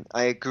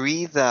 I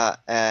agree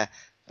that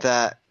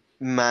that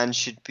man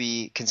should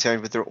be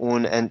concerned with their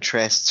own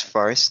interests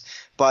first.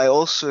 But I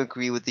also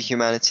agree with the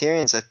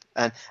humanitarians,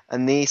 and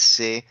they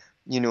say,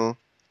 you know,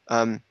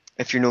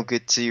 if you're no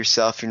good to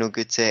yourself, you're no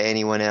good to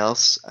anyone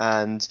else,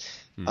 and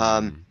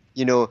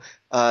you know,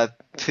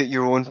 put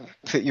your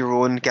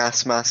own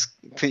gas mask,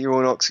 put your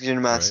own oxygen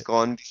mask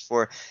on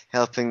before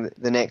helping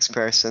the next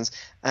person's.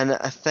 And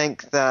I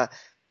think that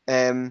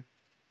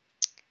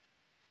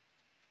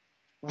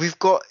we've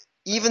got,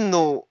 even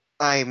though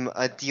I'm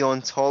a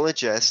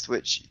deontologist,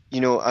 which,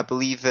 you know, I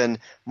believe in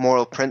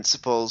moral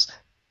principles,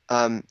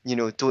 you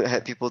know, don't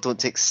hit people, don't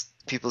take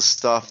people's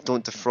stuff,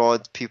 don't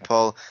defraud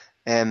people,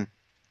 don't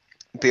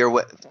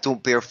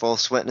bear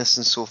false witness,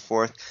 and so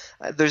forth.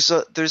 There's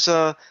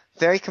a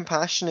very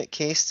compassionate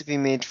case to be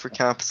made for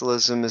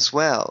capitalism as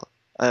well.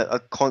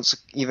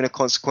 Even a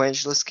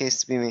consequentialist case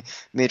to be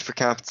made for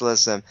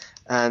capitalism,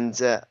 and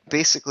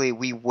basically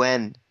we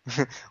win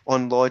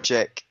on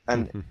logic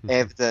and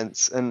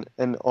evidence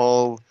and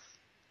all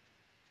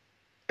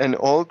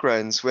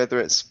grounds, whether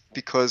it's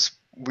because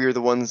we're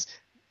the ones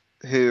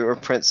who are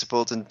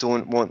principled and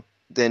don't want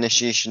the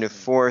initiation of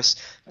force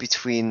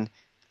between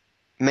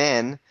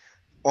men,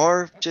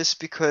 or just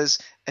because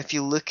if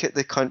you look at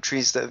the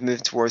countries that have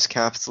moved towards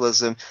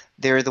capitalism,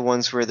 they're the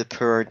ones where the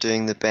poor are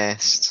doing the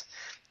best.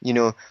 You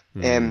know,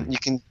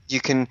 you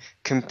can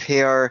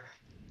compare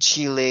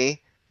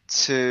Chile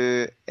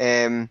to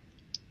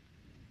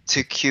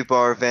Cuba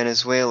or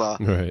Venezuela,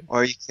 Right.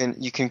 or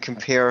you can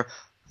compare,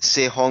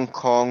 say, Hong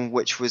Kong,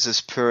 which was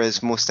as poor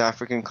as most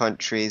African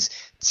countries,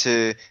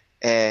 to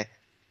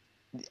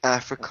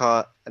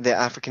Africa, the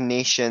African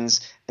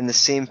nations in the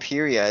same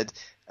period,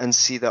 and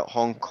see that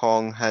Hong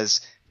Kong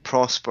has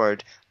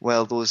prospered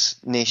while those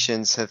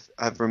nations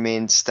have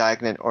remained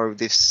stagnant, or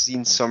they've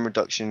seen some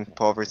reduction in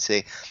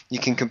poverty. You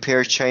can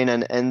compare China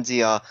and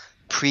India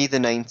pre the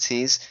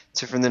 90s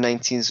to from the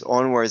 90s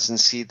onwards and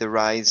see the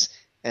rise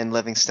in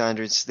living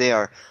standards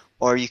there.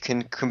 Or you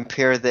can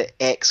compare the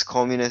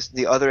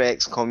other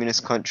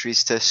ex-communist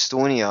countries to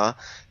Estonia,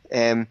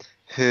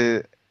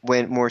 who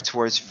went more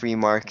towards free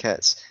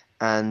markets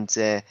and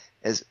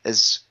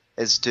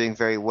is doing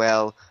very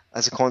well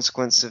as a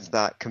consequence of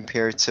that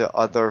compared to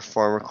other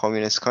former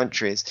communist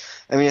countries.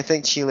 I mean, I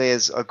think Chile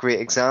is a great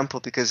example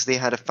because they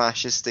had a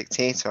fascist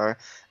dictator,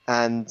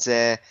 and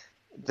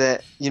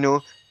that, you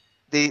know,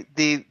 they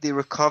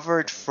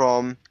recovered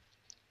from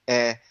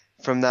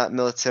that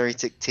military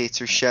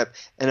dictatorship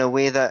in a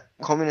way that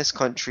communist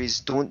countries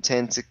don't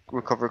tend to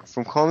recover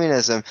from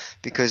communism,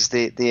 because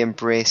they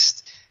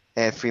embraced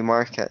free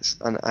markets,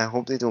 and I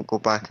hope they don't go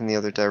back in the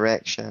other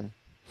direction.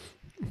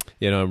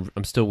 You know,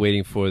 I'm still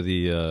waiting for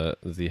the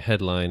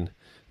headline,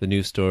 the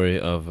news story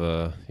of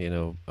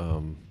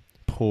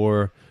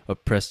poor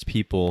oppressed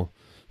people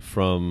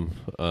from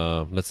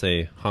let's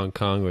say Hong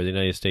Kong or the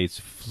United States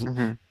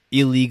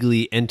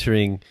illegally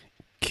entering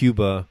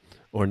Cuba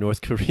or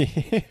North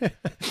Korea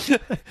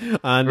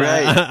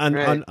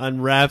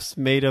on rafts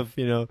made of,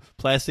 you know,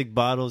 plastic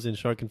bottles in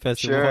shark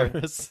infested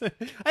waters.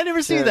 I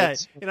never see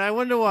that, and I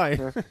wonder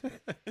why.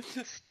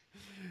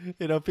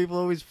 You know, people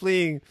always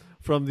fleeing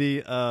from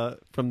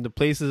the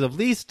places of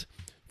least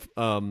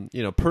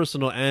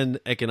personal and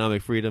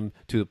economic freedom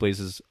to the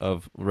places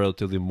of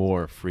relatively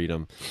more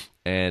freedom.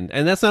 And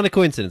that's not a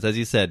coincidence, as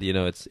you said. You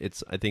know,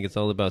 it's I think it's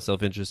all about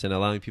self-interest and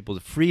allowing people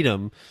the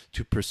freedom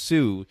to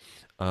pursue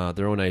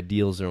their own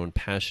ideals, their own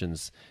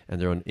passions,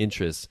 and their own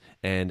interests.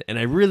 And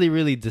I really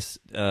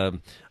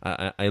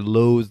I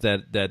loathe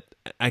that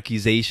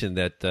accusation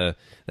that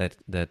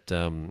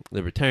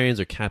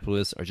libertarians or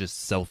capitalists are just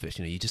selfish.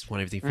 You know, you just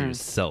want everything for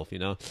yourself. You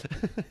know,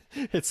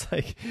 it's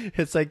like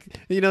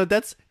you know,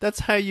 that's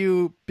how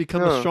you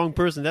become a strong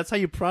person. That's how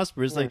you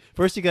prosper. It's like,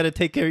 first you got to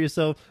take care of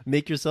yourself,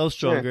 make yourself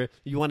stronger.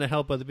 You want to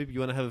help other people.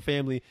 You want to have a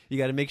family. You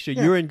got to make sure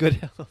you're in good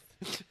health.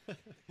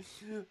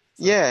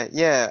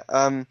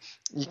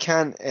 You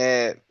can't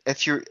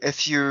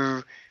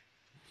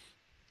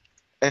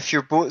if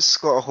your boat's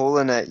got a hole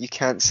in it, you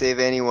can't save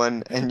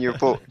anyone in your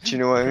boat. Do you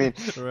know what I mean?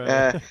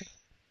 Right.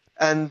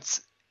 And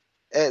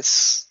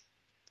it's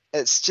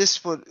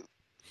just what.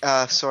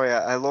 Sorry,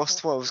 I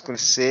lost what I was going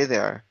to say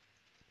there.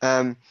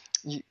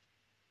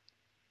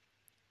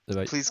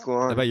 Please go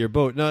on. About your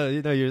boat. No,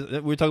 you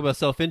know, we're talking about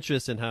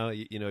self-interest and how,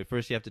 you know,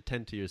 first you have to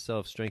tend to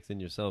yourself, strengthen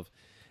yourself,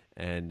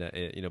 and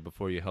you know,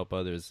 before you help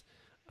others.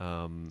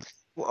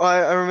 Well, Well,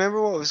 I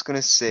remember what I was going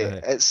to say.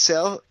 ahead.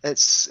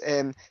 It's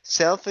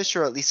selfish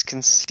or at least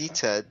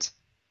conceited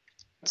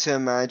to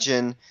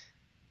imagine,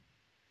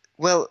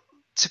 well,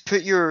 to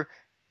put your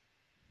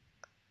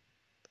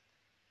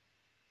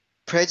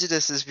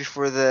prejudices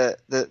before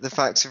the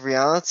facts of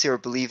reality, or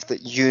believe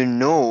that you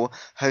know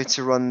how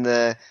to run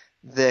the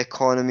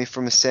economy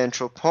from a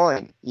central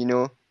point, you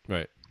know?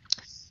 Right.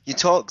 You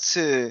talk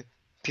to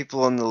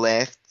people on the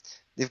left,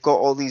 they've got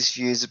all these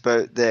views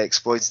about the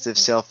exploitative,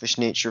 selfish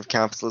nature of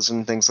capitalism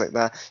and things like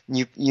that.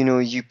 And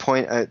you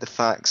point out the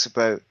facts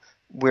about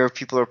where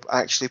people are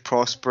actually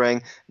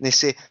prospering. And they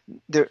say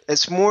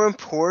it's more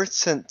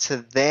important to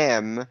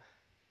them,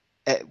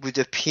 it would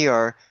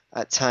appear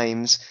at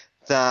times,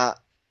 that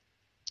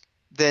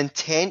the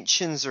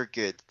intentions are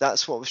good.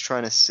 That's what I was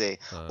trying to say.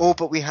 Oh,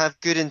 but we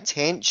have good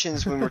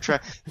intentions when we're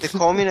trying. The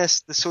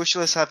communists, the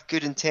socialists have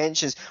good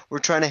intentions. We're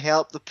trying to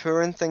help the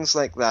poor and things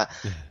like that.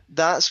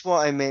 That's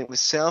what I meant with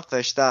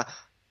selfish. That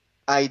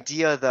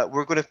idea that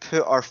we're going to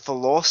put our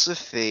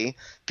philosophy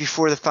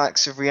before the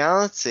facts of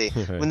reality.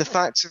 When the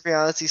facts of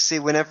reality say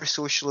whenever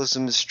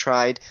socialism is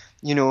tried,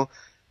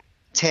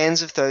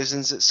 tens of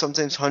thousands,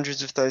 sometimes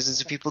hundreds of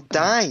thousands of people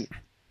die.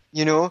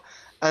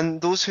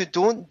 And those who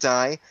don't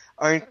die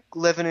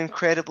live in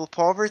incredible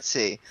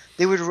poverty.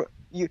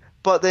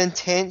 But the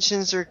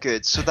intentions are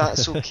good, so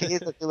that's okay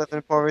that they live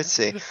in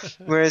poverty.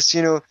 Whereas,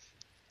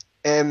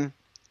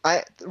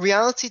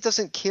 reality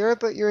doesn't care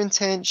about your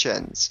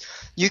intentions.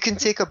 You can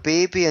take a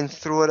baby and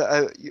throw it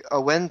out a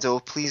window.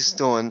 Please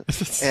don't.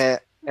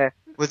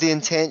 With the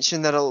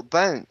intention that it'll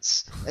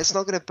bounce. It's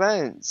not going to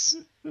bounce.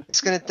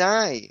 It's going to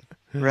die.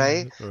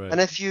 Right? And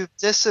if you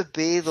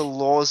disobey the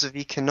laws of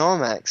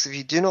economics, if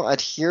you do not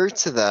adhere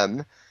to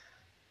them,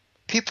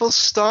 people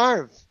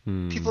starve.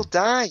 People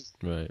die.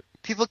 Right.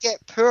 People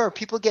get poor.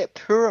 People get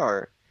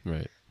poorer.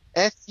 Right.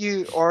 If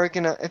you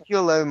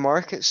allow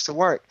markets to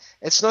work,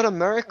 it's not a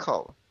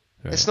miracle.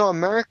 Right. It's not a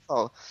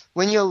miracle.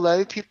 When you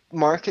allow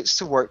markets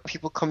to work,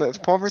 people come out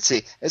of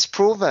poverty. It's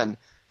proven.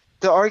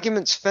 The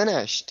argument's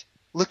finished.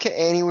 Look at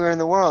anywhere in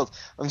the world.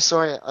 I'm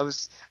sorry,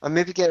 I'm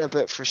maybe getting a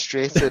bit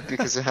frustrated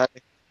because I had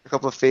a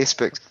couple of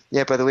Facebooks.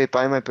 Yeah, by the way,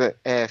 buy my book.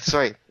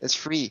 Sorry, it's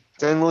free.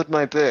 Download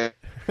my book.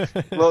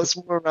 Lots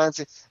more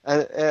ranting,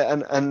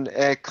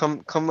 and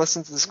come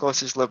listen to the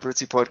Scottish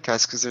Liberty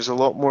podcast, because there's a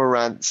lot more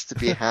rants to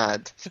be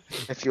had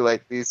if you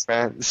like these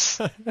rants.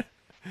 Oh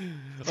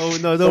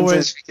no, don't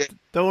worry,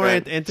 don't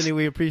worry, Anthony.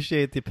 We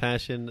appreciate the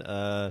passion.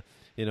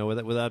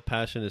 Without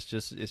passion, it's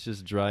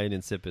just dry and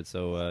insipid.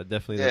 So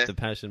definitely, the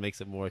passion makes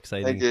it more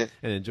exciting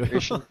and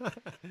enjoyable.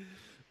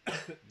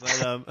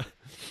 But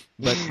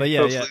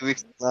yeah, hopefully we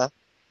can laugh.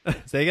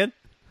 Say again.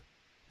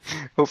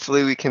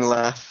 Hopefully we can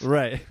laugh.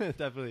 Right,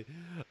 definitely.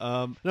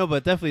 No,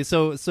 but definitely.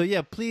 So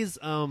yeah, please.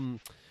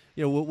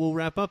 We'll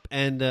wrap up,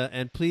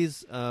 and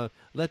please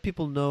let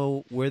people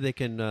know where they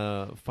can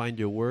find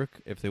your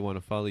work if they want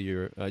to follow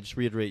your. Just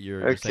reiterate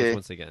your site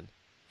once again.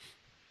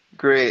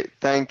 Great,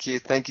 thank you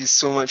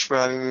so much for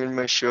having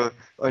me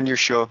on your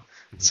show.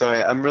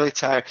 Sorry, I'm really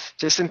tired.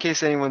 Just in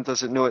case anyone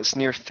doesn't know, it's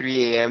near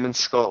 3 a.m. in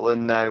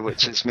Scotland now,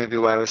 which is maybe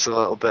why I was a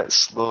little bit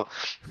slow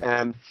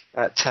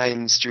at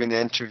times during the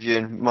interview,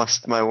 and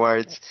must my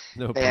words.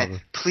 No problem.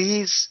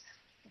 Please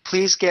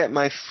get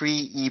my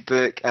free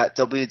ebook at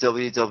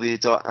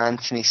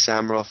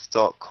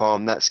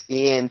www.antonysammeroff.com. That's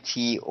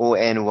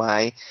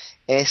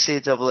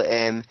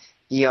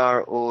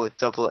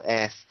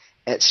ANTONYSAMMEROFF.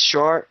 It's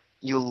short,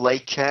 you'll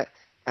like it,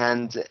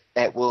 and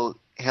it will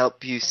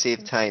help you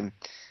save time.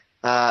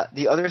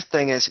 The other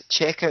thing is,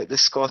 check out the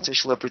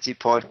Scottish Liberty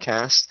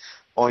podcast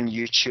on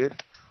YouTube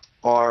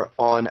or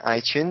on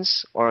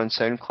iTunes or on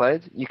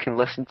SoundCloud. You can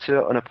listen to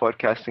it on a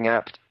podcasting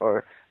app,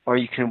 or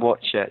you can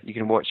watch it. You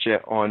can watch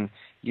it on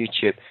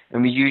YouTube.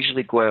 And we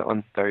usually go out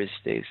on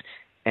Thursdays.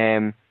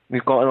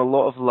 We've gotten a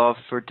lot of love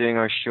for doing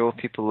our show.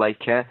 People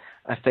like it.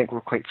 I think we're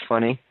quite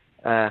funny.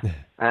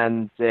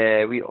 And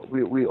we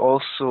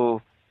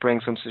also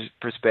bring some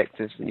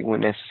perspectives that you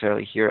won't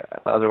necessarily hear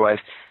otherwise.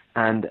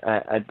 And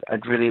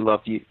I'd really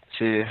love you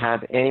to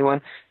have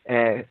anyone.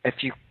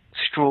 If you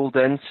strolled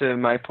into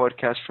my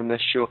podcast from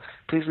this show,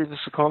 please leave us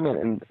a comment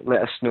and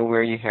let us know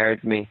where you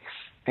heard me.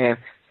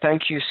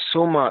 Thank you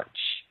so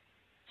much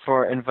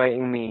for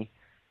inviting me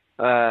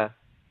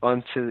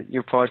onto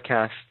your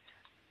podcast.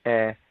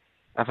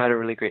 I've had a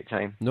really great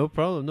time. No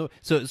problem. No.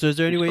 So is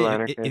there any way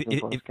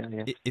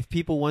if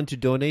people want to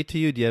donate to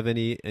you, do you have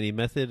any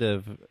method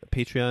of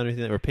Patreon or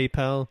anything, or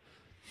PayPal?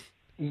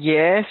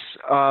 Yes,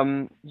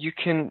 you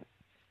can.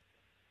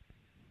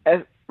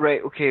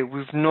 Right, okay.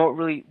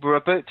 We're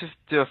about to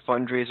do a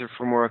fundraiser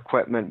for more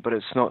equipment, but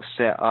it's not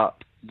set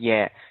up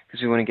yet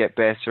because we want to get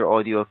better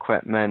audio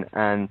equipment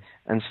and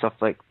stuff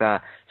like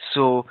that.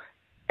 So,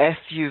 if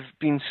you've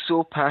been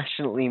so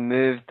passionately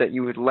moved that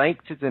you would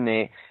like to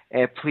donate,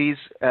 please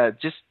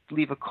just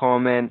leave a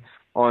comment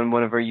on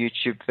one of our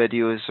YouTube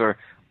videos,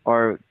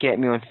 or get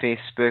me on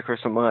Facebook or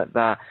something like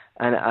that,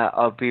 and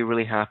I'll be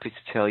really happy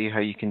to tell you how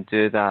you can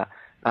do that.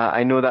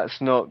 I know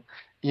that's not,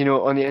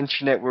 on the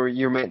internet where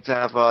you're meant to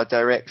have a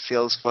direct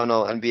sales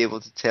funnel and be able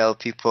to tell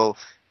people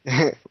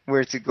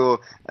where to go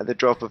at the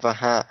drop of a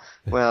hat.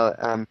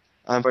 Well,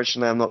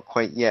 unfortunately, I'm not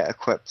quite yet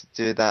equipped to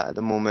do that at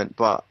the moment,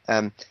 but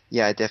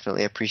yeah, I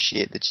definitely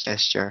appreciate the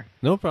gesture.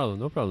 No problem,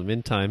 no problem.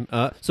 In time.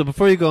 So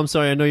before you go, I'm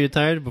sorry, I know you're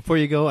tired. Before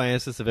you go, I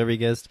ask this of every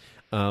guest.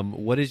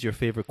 What is your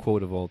favorite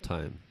quote of all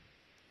time?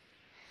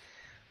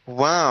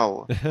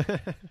 Wow.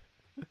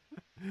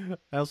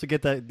 I also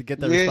get that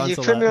response You a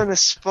put me lot. on the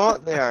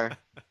spot there.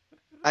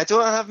 I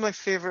don't have my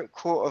favorite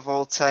quote of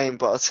all time,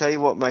 but I'll tell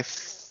you what my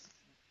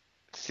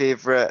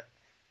favorite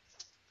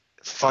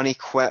funny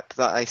quip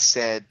that I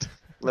said,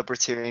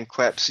 libertarian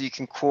quip. So you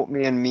can quote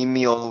me and meme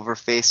me all over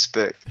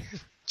Facebook.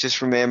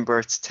 Just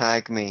remember to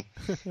tag me.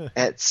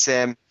 It's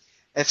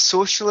if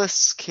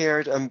socialists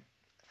cared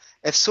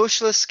if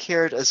socialists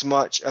cared as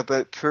much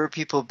about poor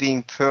people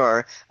being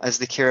poor as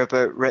they care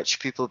about rich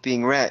people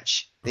being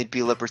rich, they'd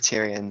be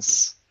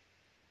libertarians.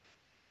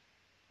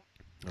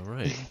 All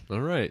right, all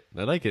right.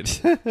 I like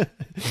it. I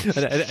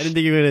didn't think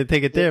you were going to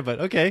take it there,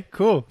 but okay,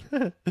 cool.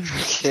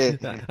 Okay.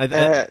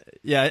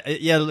 Yeah.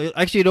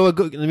 Actually, you know what?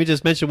 Let me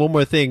just mention one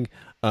more thing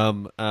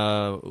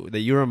that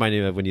you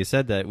reminded me of when you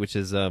said that, which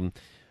is some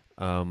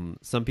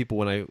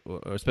people,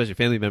 or especially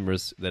family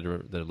members that are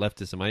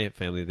leftists in my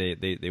family,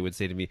 they would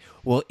say to me,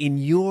 "Well, in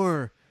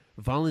your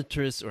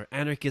voluntarist or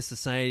anarchist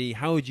society,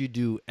 how would you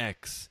do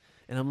X?"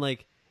 And I'm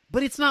like,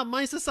 "But it's not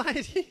my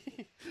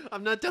society.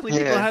 I'm not telling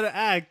people how to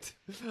act.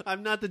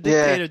 I'm not the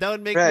dictator. That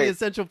would make me a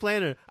central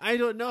planner. I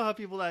don't know how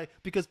people act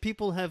because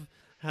people have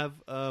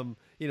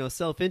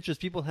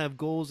self-interest. People have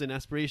goals and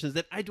aspirations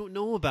that I don't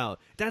know about.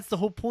 That's the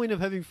whole point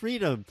of having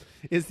freedom,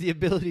 is the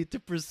ability to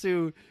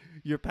pursue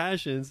your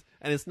passions,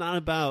 and it's not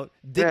about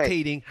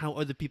dictating how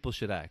other people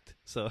should act."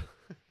 So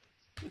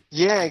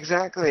yeah,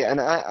 exactly. And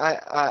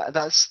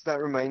that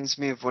reminds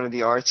me of one of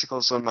the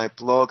articles on my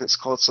blog. It's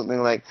called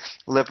something like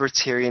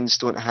 "Libertarians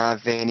Don't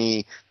Have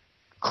Any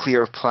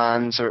Clear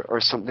Plans"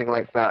 or something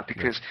like that,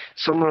 because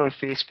someone on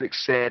Facebook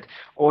said,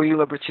 "Oh, you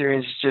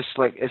libertarians, just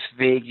like, it's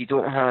vague. You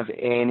don't have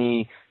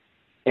any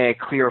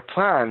clear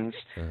plans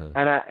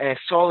and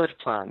solid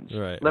plans.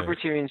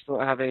 Libertarians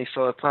don't have any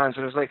solid plans."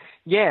 And I was like,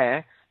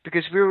 yeah,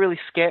 because we're really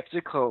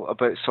skeptical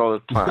about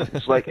solid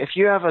plans. Like, if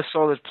you have a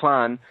solid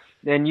plan,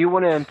 then you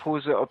want to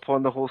impose it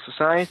upon the whole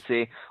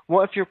society.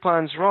 What if your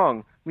plan's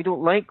wrong? We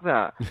don't like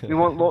that. We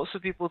want lots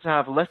of people to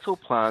have little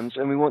plans,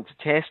 and we want to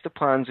test the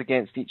plans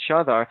against each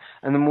other,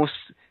 and the most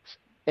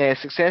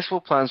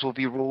successful plans will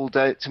be rolled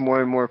out to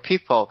more and more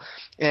people.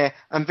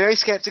 I'm very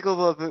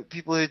skeptical about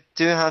people who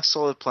do have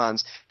solid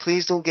plans.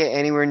 Please don't get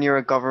anywhere near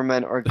a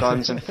government or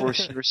guns and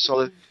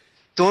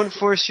don't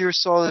force your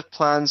solid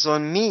plans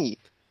on me.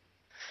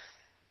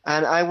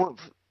 And I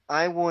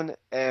won't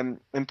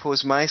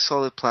impose my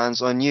solid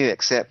plans on you,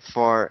 except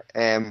for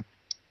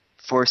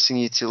forcing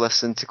you to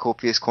listen to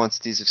copious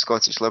quantities of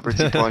Scottish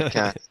Liberty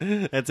podcast.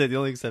 That's it, the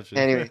only exception.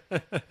 Anyway.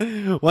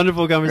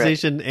 Wonderful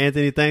conversation, right.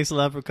 Anthony. Thanks a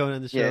lot for coming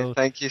on the show. Yeah,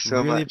 thank you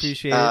so much. Really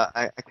appreciate it.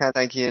 I can't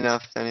thank you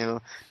enough,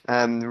 Daniel.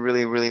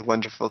 Really, really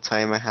wonderful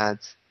time I had.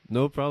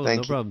 No problem,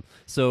 no problem.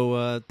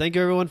 So thank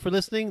you, everyone, for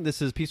listening.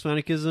 This is Peaceful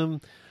Anarchism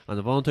on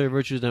the Voluntary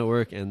Virtues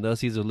Network and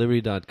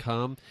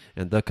theseedsofliberty.com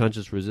and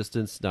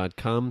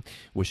theconsciousresistance.com.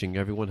 Wishing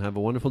everyone have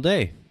a wonderful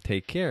day.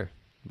 Take care.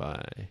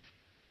 Bye.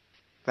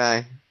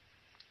 Bye.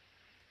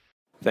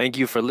 Thank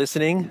you for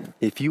listening.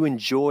 If you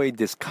enjoyed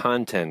this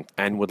content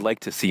and would like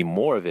to see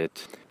more of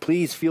it,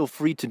 please feel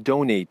free to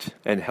donate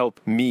and help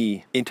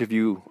me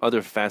interview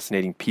other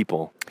fascinating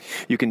people.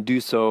 You can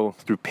do so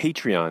through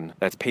Patreon.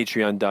 That's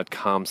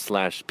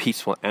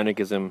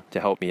patreon.com/peacefulanarchism to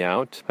help me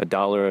out.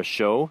 $1 a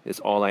show is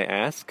all I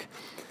ask.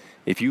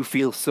 If you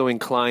feel so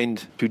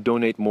inclined to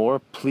donate more,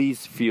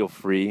 please feel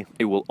free.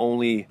 It will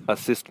only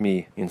assist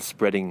me in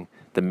spreading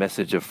the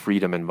message of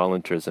freedom and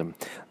voluntarism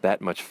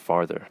that much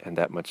farther and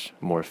that much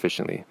more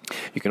efficiently.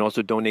 You can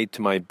also donate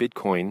to my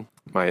Bitcoin.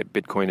 My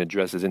Bitcoin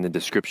address is in the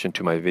description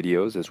to my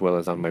videos, as well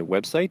as on my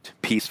website,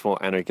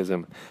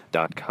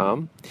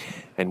 peacefulanarchism.com.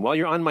 And while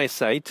you're on my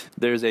site,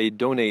 there's a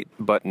donate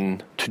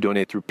button to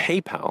donate through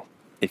PayPal.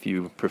 If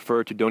you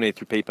prefer to donate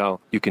through PayPal,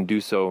 you can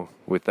do so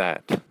with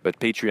that. But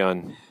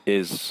Patreon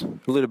is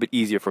a little bit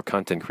easier for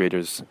content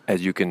creators,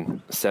 as you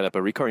can set up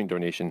a recurring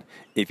donation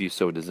if you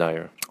so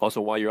desire.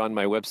 Also, while you're on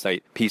my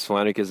website,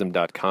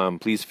 peacefulanarchism.com,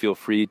 please feel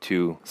free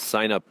to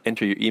sign up,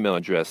 enter your email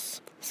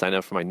address, sign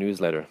up for my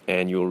newsletter,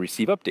 and you'll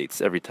receive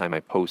updates every time I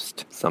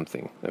post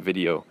something, a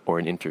video or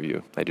an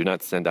interview. I do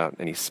not send out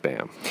any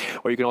spam.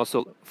 Or you can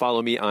also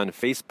follow me on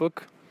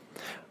Facebook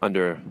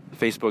under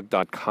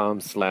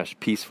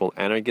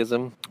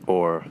facebook.com/peacefulanarchism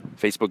or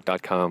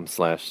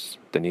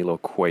facebook.com/Danilo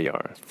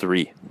Cuellar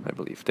 3, I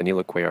believe.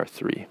 Danilo Cuellar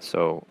 3.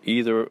 So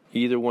either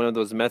one of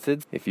those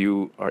methods, if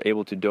you are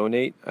able to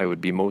donate, I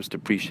would be most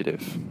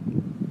appreciative.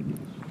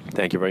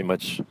 Thank you very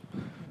much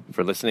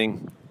for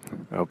listening.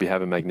 I hope you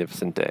have a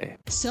magnificent day.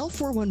 Cell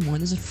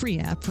 411 is a free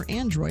app for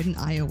Android and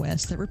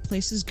iOS that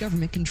replaces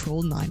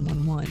government-controlled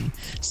 911.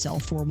 Cell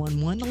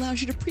 411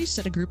 allows you to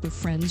preset a group of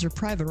friends or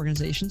private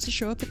organizations to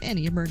show up in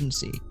any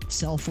emergency.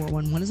 Cell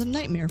 411 is a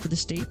nightmare for the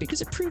state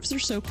because it proves their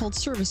so-called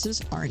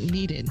services aren't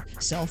needed.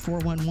 Cell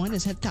 411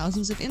 has had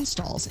thousands of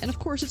installs, and of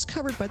course it's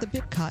covered by the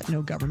BIPCOT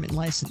no government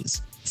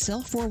license.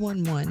 Cell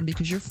 411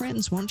 because your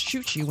friends won't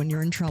shoot you when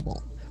you're in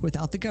trouble.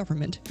 Without the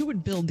government, who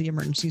would build the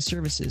emergency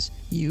services?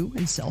 You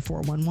and Cell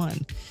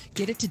 411.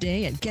 Get it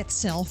today at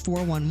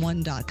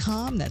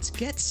getcell411.com. That's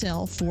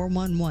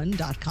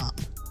getcell411.com.